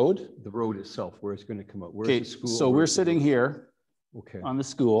 The road? The road itself, where is it going to come out? Where's okay, the school? So we're sitting here. Okay. On the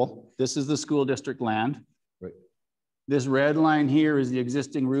school. This is the school district land. Right. This red line here is the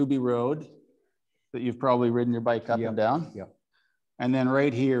existing Ruby Road that you've probably ridden your bike up and down. Yeah. And then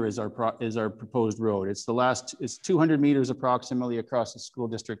right here is our proposed road. It's 200 meters approximately across the school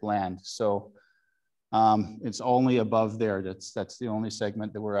district land. So it's only above there. That's the only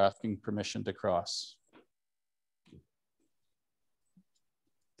segment that we're asking permission to cross.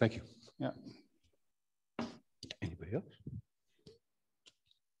 Thank you. Yeah. Anybody else?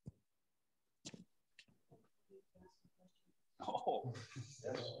 Oh.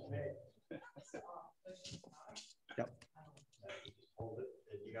 Yep. Hold it,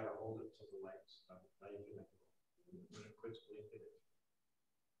 and you gotta hold it to the legs.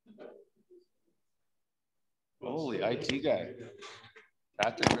 Holy IT guy.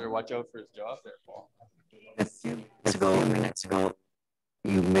 Patrick better watch out for his job there, Paul. A few minutes ago,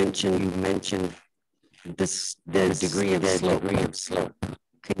 you mentioned the degree of slope.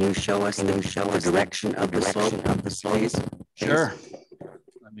 Can you show us the direction of the slope, please? Sure.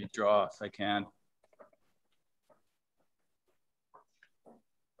 Let me draw if I can.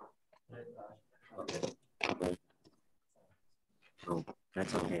 Oh,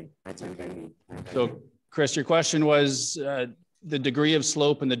 that's okay. That's okay. So, Chris, your question was the degree of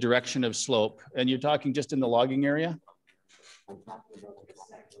slope and the direction of slope, and you're talking just in the logging area?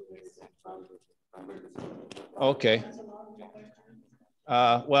 Okay.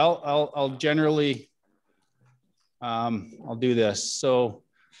 Well, I'll generally, I'll do this. So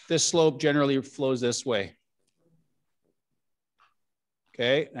this slope generally flows this way.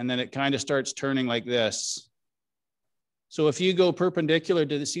 Okay, and then it kind of starts turning like this. So if you go perpendicular,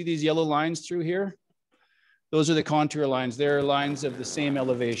 do you see these yellow lines through here? Those are the contour lines. They're lines of the same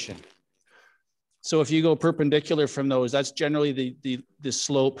elevation. So if you go perpendicular from those, that's generally the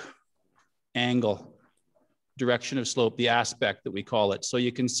slope angle, direction of slope, the aspect that we call it. So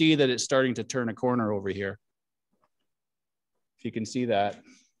you can see that it's starting to turn a corner over here. If you can see that.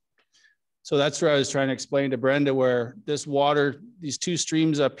 So that's where I was trying to explain to Brenda, where this water, these two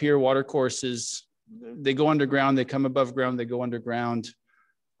streams up here, water courses, they go underground, they come above ground, they go underground.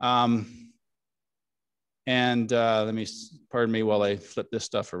 Let me, pardon me while I flip this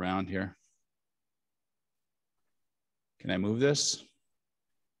stuff around here. Can I move this?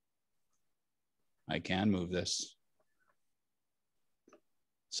 I can move this.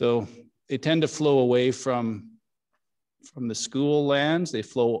 So they tend to flow away from the school lands. They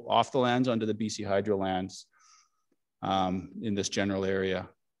flow off the lands onto the BC Hydro lands in this general area.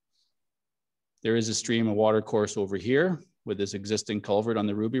 There is a stream of water course over here with this existing culvert on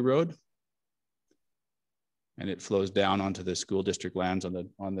the Ruby Road. And it flows down onto the school district lands on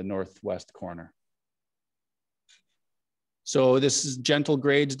the northwest corner. So this is gentle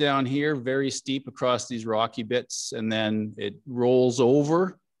grades down here, very steep across these rocky bits, and then it rolls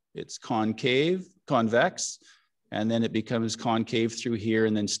over. It's convex, and then it becomes concave through here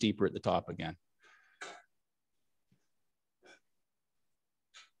and then steeper at the top again.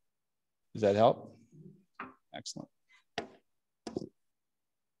 Does that help? Excellent.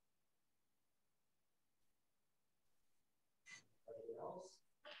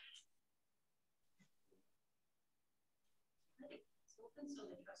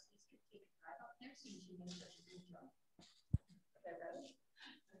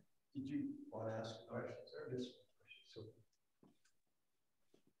 Did you want to ask questions or this?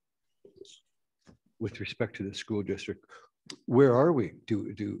 With respect to the school district, where are we?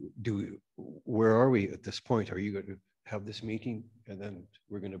 Where are we at this point? Are you going to have this meeting and then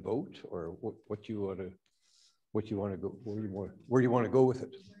we're going to vote, or what do you want to go? Where do you want to go with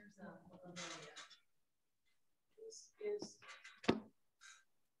it?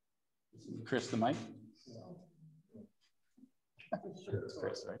 Chris, the mic. It's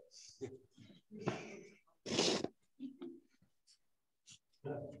Chris, right?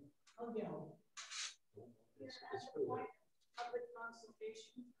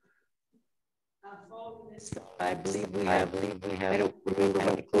 I believe we have, I don't remember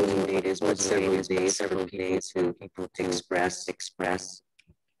what the closing date is, but several days for people to express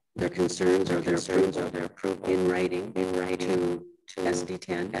their concerns or their approval in writing to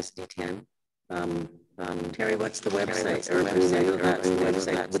SD10. Terry, what's the website? Or I know that's the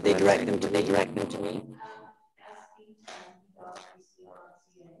website. Would they direct them to me?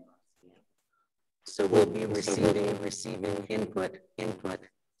 So we'll be receiving input.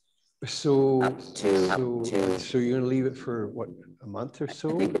 So you're gonna leave it for what, a month or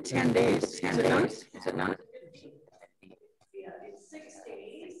so? I think 10 days. 10 days. Is it not? Yeah, it's 6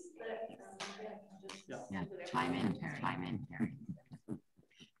 days. Yeah, chime in, Terry.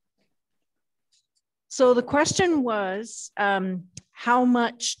 So the question was, how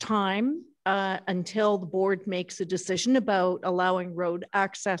much time until the board makes a decision about allowing road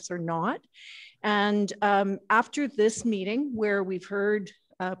access or not? And after this meeting, where we've heard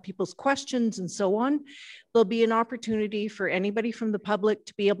people's questions and so on, there'll be an opportunity for anybody from the public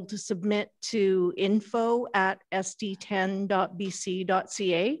to be able to submit to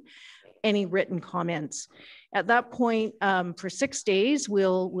info@sd10.bc.ca any written comments. At that point, for 6 days,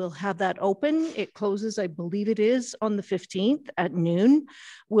 we'll have that open. It closes, I believe it is, on the 15th at noon.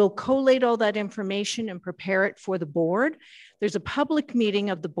 We'll collate all that information and prepare it for the board. There's a public meeting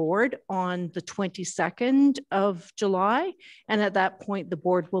of the board on the 22nd of July. And at that point, the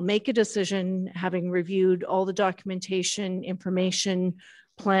board will make a decision, having reviewed all the documentation, information,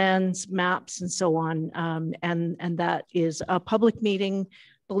 plans, maps, and so on. And that is a public meeting.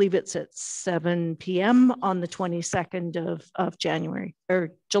 I believe it's at 7 p.m. on the 22nd of January,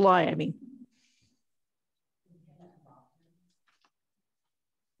 or July, I mean.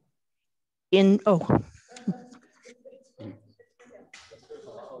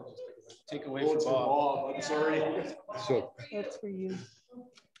 Take away from Bob. I'm sorry. So that's for you.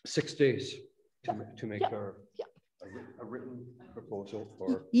 6 days to make a written proposal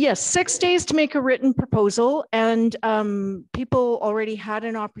for. Yes, 6 days to make a written proposal, and people already had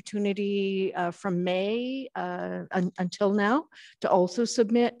an opportunity from May until now to also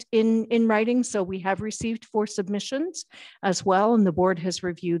submit in writing. So we have received 4 submissions as well, and the board has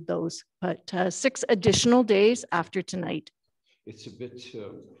reviewed those, but 6 additional days after tonight. It's a bit,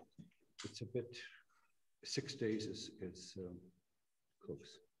 6 days is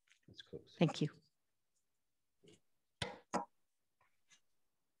Close. That's close. Thank you.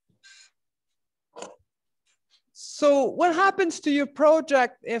 So what happens to your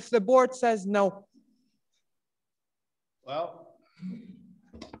project if the board says no? Well,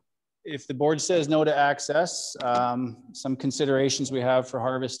 if the board says no to access, some considerations we have for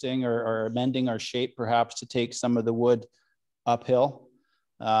harvesting or amending our shape, perhaps to take some of the wood uphill.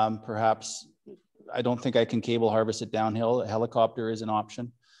 Perhaps, I don't think I can cable harvest it downhill. A helicopter is an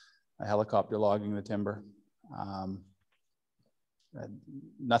option, a helicopter logging the timber.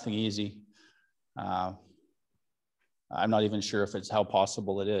 Nothing easy. I'm not even sure if it's how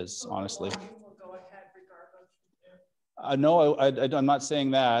possible it is, honestly. No, I'm not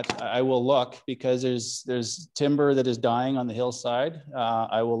saying that. I will look because there's timber that is dying on the hillside.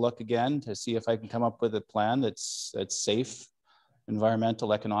 I will look again to see if I can come up with a plan that's safe,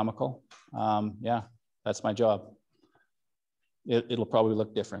 environmental, economical. Yeah, that's my job. It'll probably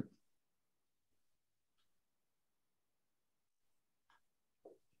look different.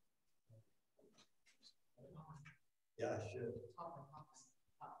 Yeah, sure.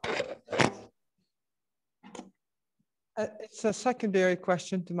 It's a secondary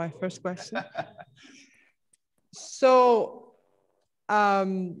question to my first question. So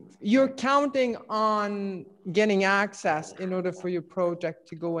you're counting on getting access in order for your project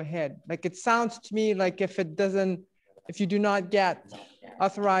to go ahead. Like it sounds to me like if you do not get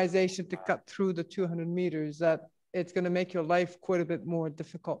authorization to cut through the 200 meters, that it's going to make your life quite a bit more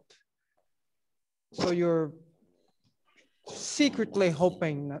difficult. So you're secretly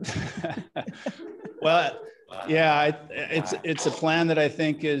hoping that. Well, yeah, it's a plan that I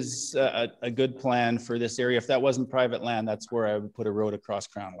think is a good plan for this area. If that wasn't private land, that's where I would put a road across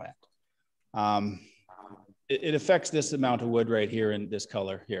Crown land. It affects this amount of wood right here in this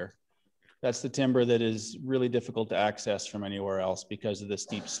color here. That's the timber that is really difficult to access from anywhere else because of the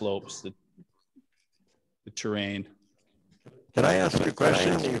steep slopes, the terrain. Can I ask a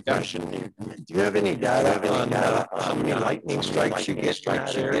question? Do you have any data on how many lightning strikes you get in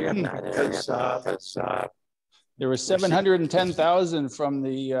that area? Because there was 710,000 from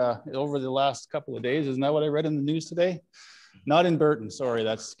the over the last couple of days. Isn't that what I read in the news today? Not in Burton. Sorry,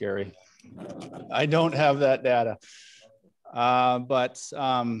 that's scary. I don't have that data, but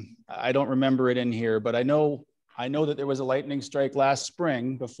I don't remember it in here. But I know that there was a lightning strike last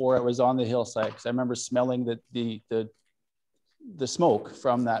spring before I was on the hillside because I remember smelling the smoke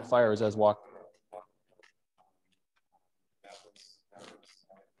from that fire as I was walking.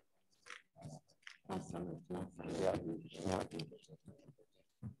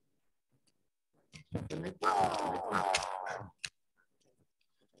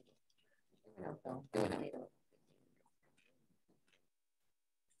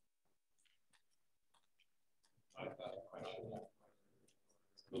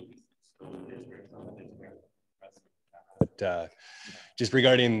 But just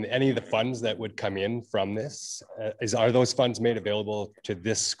regarding any of the funds that would come in from this, are those funds made available to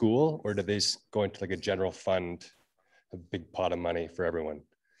this school, or do they go into like a general fund, a big pot of money for everyone?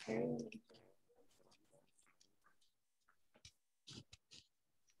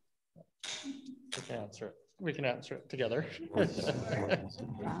 We can answer it together.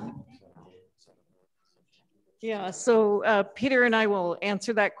 Yeah, so Peter and I will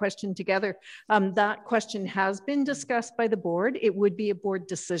answer that question together. That question has been discussed by the board. It would be a board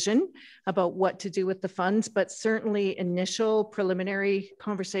decision about what to do with the funds, but certainly initial preliminary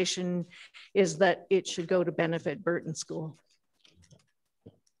conversation is that it should go to benefit Burton School.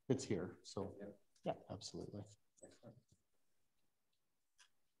 It's here, so yeah, absolutely.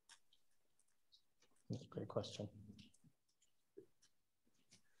 That's a great question.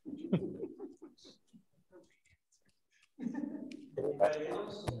 anybody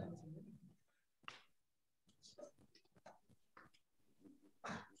else?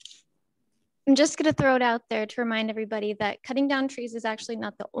 I'm just going to throw it out there to remind everybody that cutting down trees is actually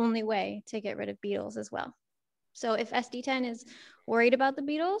not the only way to get rid of beetles as well. So if SD10 is worried about the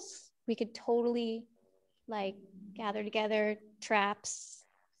beetles, we could totally like gather together traps,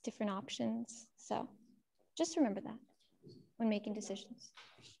 different options. So just remember that when making decisions.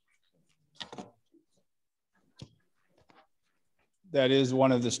 That is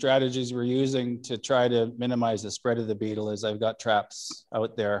one of the strategies we're using to try to minimize the spread of the beetle. Is I've got traps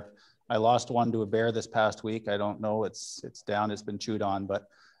out there. I lost one to a bear this past week. I don't know, it's down, it's been chewed on, but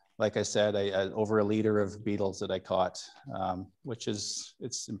like I said, I over a liter of beetles that I caught, which is,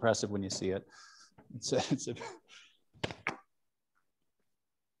 it's impressive when you see it.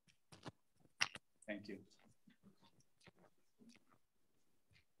 Thank you.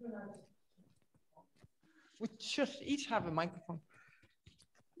 We just each have a microphone.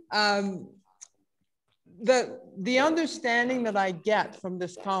 The understanding that I get from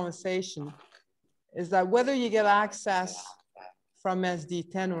this conversation is that whether you get access from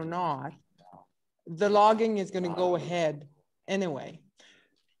SD10 or not, the logging is going to go ahead anyway.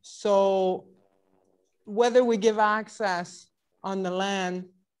 So whether we give access on the land,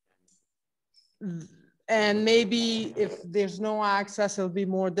 and maybe if there's no access, it'll be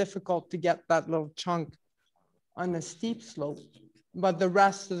more difficult to get that little chunk on the steep slope, but the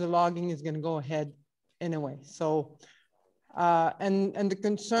rest of the logging is going to go ahead anyway. So, and the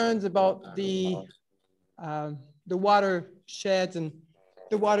concerns about the watersheds and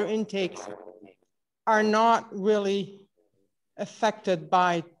the water intakes are not really affected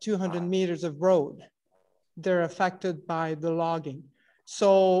by 200 meters of road. They're affected by the logging.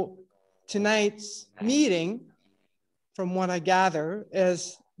 So tonight's meeting, from what I gather,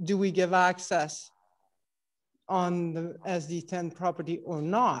 is do we give access on the SD10 property or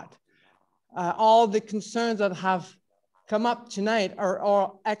not? All the concerns that have come up tonight are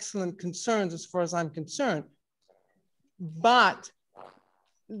all excellent concerns as far as I'm concerned. But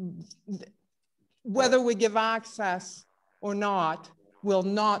whether we give access or not will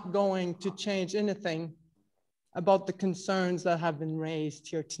not going to change anything about the concerns that have been raised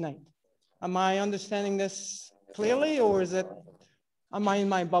here tonight. Am I understanding this clearly, or is it, am I in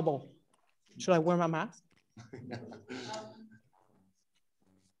my bubble? Should I wear my mask?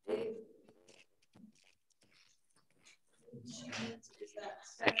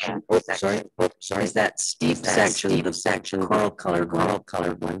 Sorry. Is that steep section, the coral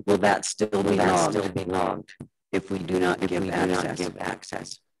colored one, will that still be logged if we do not give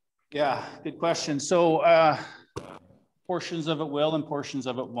access? Yeah, good question. So portions of it will and portions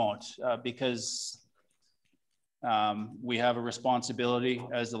of it won't, because we have a responsibility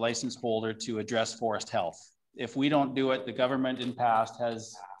as the license holder to address forest health. If we don't do it, the government in past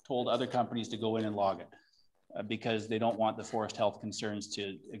has told other companies to go in and log it because they don't want the forest health concerns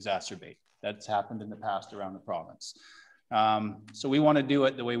to exacerbate. That's happened in the past around the province. So we want to do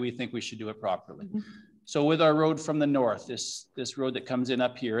it the way we think we should do it properly. Mm-hmm. So with our road from the north, this road that comes in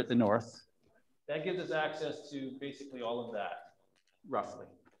up here at the north, that gives us access to basically all of that, roughly.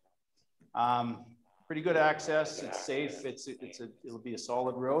 Pretty good access. It's safe. It'll be a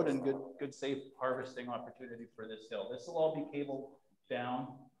solid road and good safe harvesting opportunity for this hill. This will all be cabled down.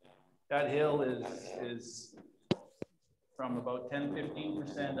 That hill is from about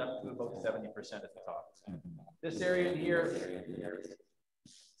 10–15% up to about 70% at the top. This area here,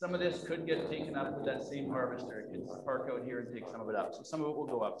 some of this could get taken up with that same harvester. It could park out here and take some of it up. So some of it will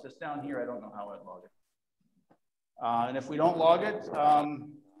go up. Just down here, I don't know how I'd log it. And if we don't log it,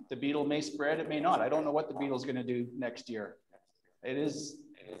 the beetle may spread, it may not. I don't know what the beetle's going to do next year. It is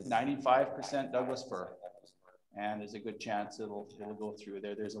 95% Douglas fir, and there's a good chance it'll go through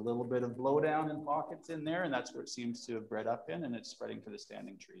there. There's a little bit of blowdown in pockets in there, and that's where it seems to have bred up in, and it's spreading to the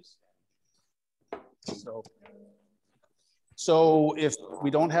standing trees. So if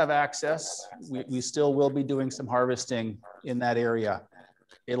we don't have access, we still will be doing some harvesting in that area.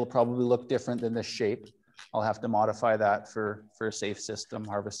 It'll probably look different than this shape. I'll have to modify that for a safe system,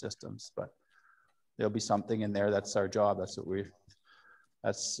 harvest systems, but there'll be something in there. That's our job.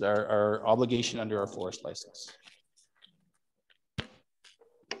 That's our obligation under our forest license.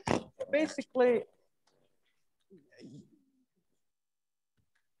 Basically,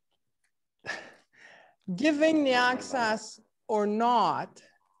 giving the access or not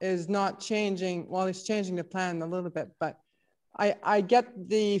is not changing, well, it's changing the plan a little bit, but I get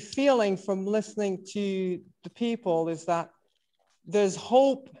the feeling from listening to the people is that there's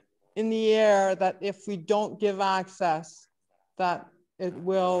hope in the air that if we don't give access, that it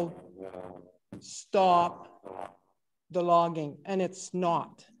will stop the logging, and it's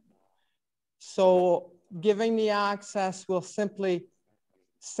not. So giving the access will simply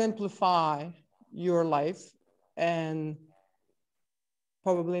simplify your life and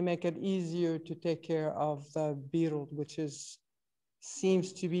probably make it easier to take care of the beetle, which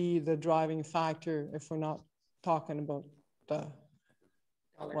seems to be the driving factor if we're not talking about the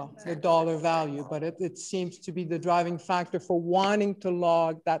dollar value, but it seems to be the driving factor for wanting to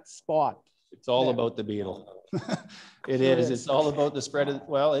log that spot. It's all about the beetle. It is. It's all about the spread of,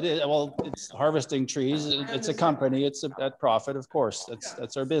 well, it is. Well, it's harvesting trees. It's a company. It's at profit, of course.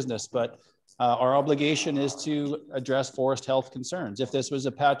 That's our business. But our obligation is to address forest health concerns. If this was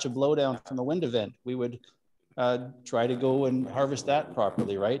a patch of blowdown from the wind event, we would try to go and harvest that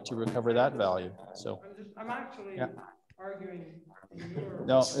properly, right, to recover that value. So I'm actually arguing.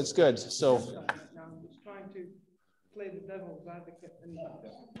 No, it's good. So I'm just trying to play the devil's advocate.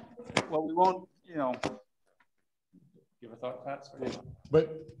 Well, we won't, Give a thought, Pat?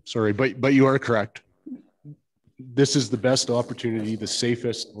 Sorry. But you are correct. This is the best opportunity, the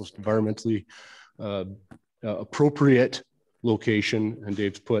safest, most environmentally appropriate location. And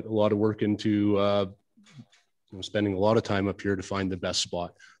Dave's put a lot of work into spending a lot of time up here to find the best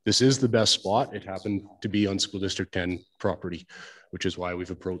spot. This is the best spot. It happened to be on School District 10 property, which is why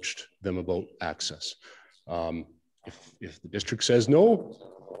we've approached them about access. If the district says no,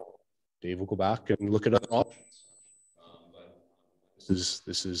 Dave will go back and look at other options.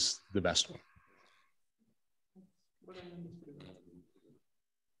 This is the best one.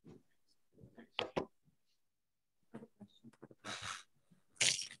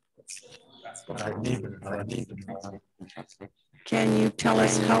 Can you tell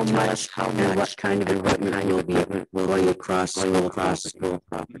us how much and what kind of equipment will be going across school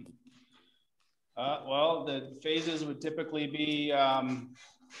property? Well, the phases would typically be,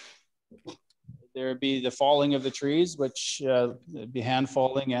 there would be the falling of the trees, which be hand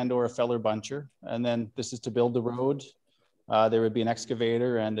falling and or a feller buncher. And then this is to build the road. There would be an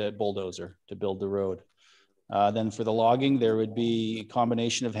excavator and a bulldozer to build the road. Then for the logging, there would be a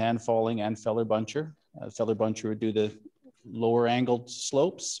combination of hand falling and feller buncher. Feller buncher would do the lower angled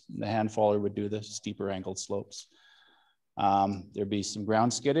slopes. The hand faller would do the steeper angled slopes. There'd be some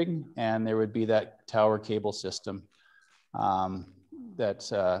ground skidding, and there would be that tower cable system.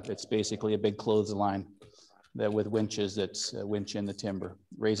 It's basically a big clothesline that with winches that's winch in the timber,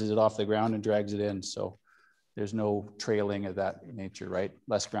 raises it off the ground and drags it in. So there's no trailing of that nature, right?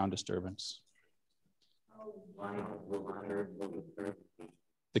 Less ground disturbance.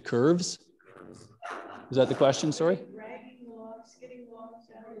 The curves? Is that the question, sorry?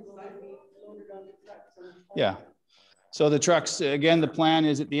 Yeah. So the trucks, again, the plan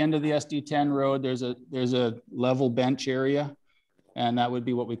is at the end of the SD10 road, there's a level bench area, and that would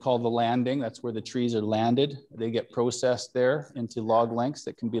be what we call the landing. That's where the trees are landed. They get processed there into log lengths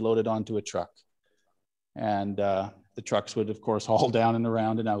that can be loaded onto a truck. And the trucks would, of course, haul down and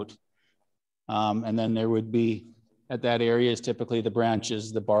around and out. And then there would be, at that area is typically the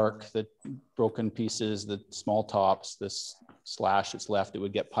branches, the bark, the broken pieces, the small tops, this slash that's left, it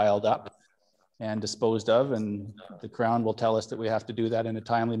would get piled up and disposed of. And the Crown will tell us that we have to do that in a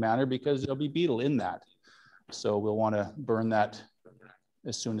timely manner because there'll be beetle in that. So we'll want to burn that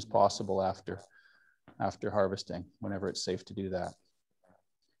as soon as possible after harvesting, whenever it's safe to do that.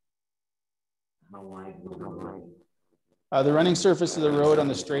 The running surface of the road on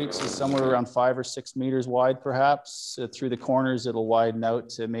the straights is somewhere around 5 or 6 meters wide, perhaps. Through the corners, it'll widen out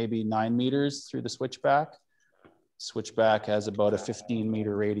to maybe 9 meters through the switchback. Switchback has about a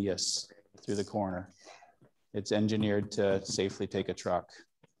 15-meter radius through the corner. It's engineered to safely take a truck.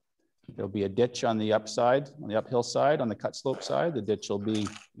 There'll be a ditch on the upside, on the uphill side, on the cut slope side. The ditch will be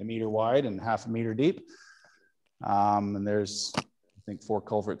 1 meter wide and 1/2 meter deep. And there's, I think, 4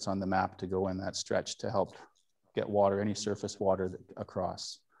 culverts on the map to go in that stretch to help get water, any surface water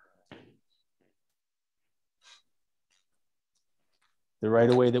across. The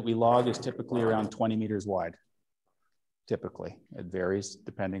right-of-way that we log is typically around 20 meters wide. Typically, it varies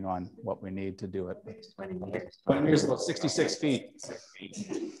depending on what we need to do it. 20 meters. 20 meters is about 66 feet.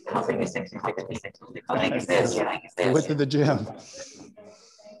 How big is 66 feet? The width of the gym.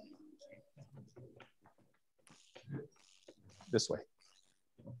 This way.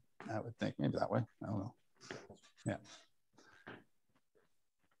 I would think maybe that way. I don't know. Yeah.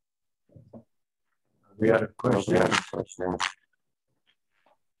 We had a question.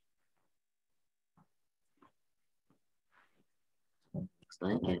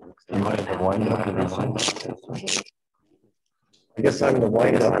 I guess I'm the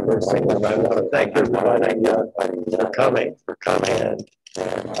wind up person, and I want to thank everybody for coming. And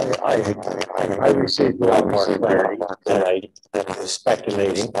I received a lot more clarity than I was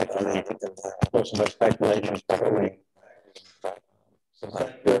speculating. Most of my speculations probably.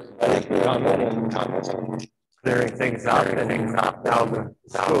 Thank you for commenting, clearing things up, and now the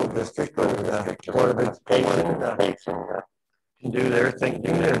school district or the Board of Education can do their thing.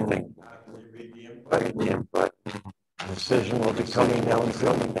 Read the input. Decision will be coming down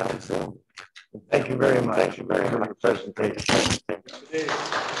soon. Thank you very much. Thank you very much for your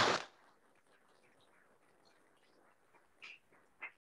presentation.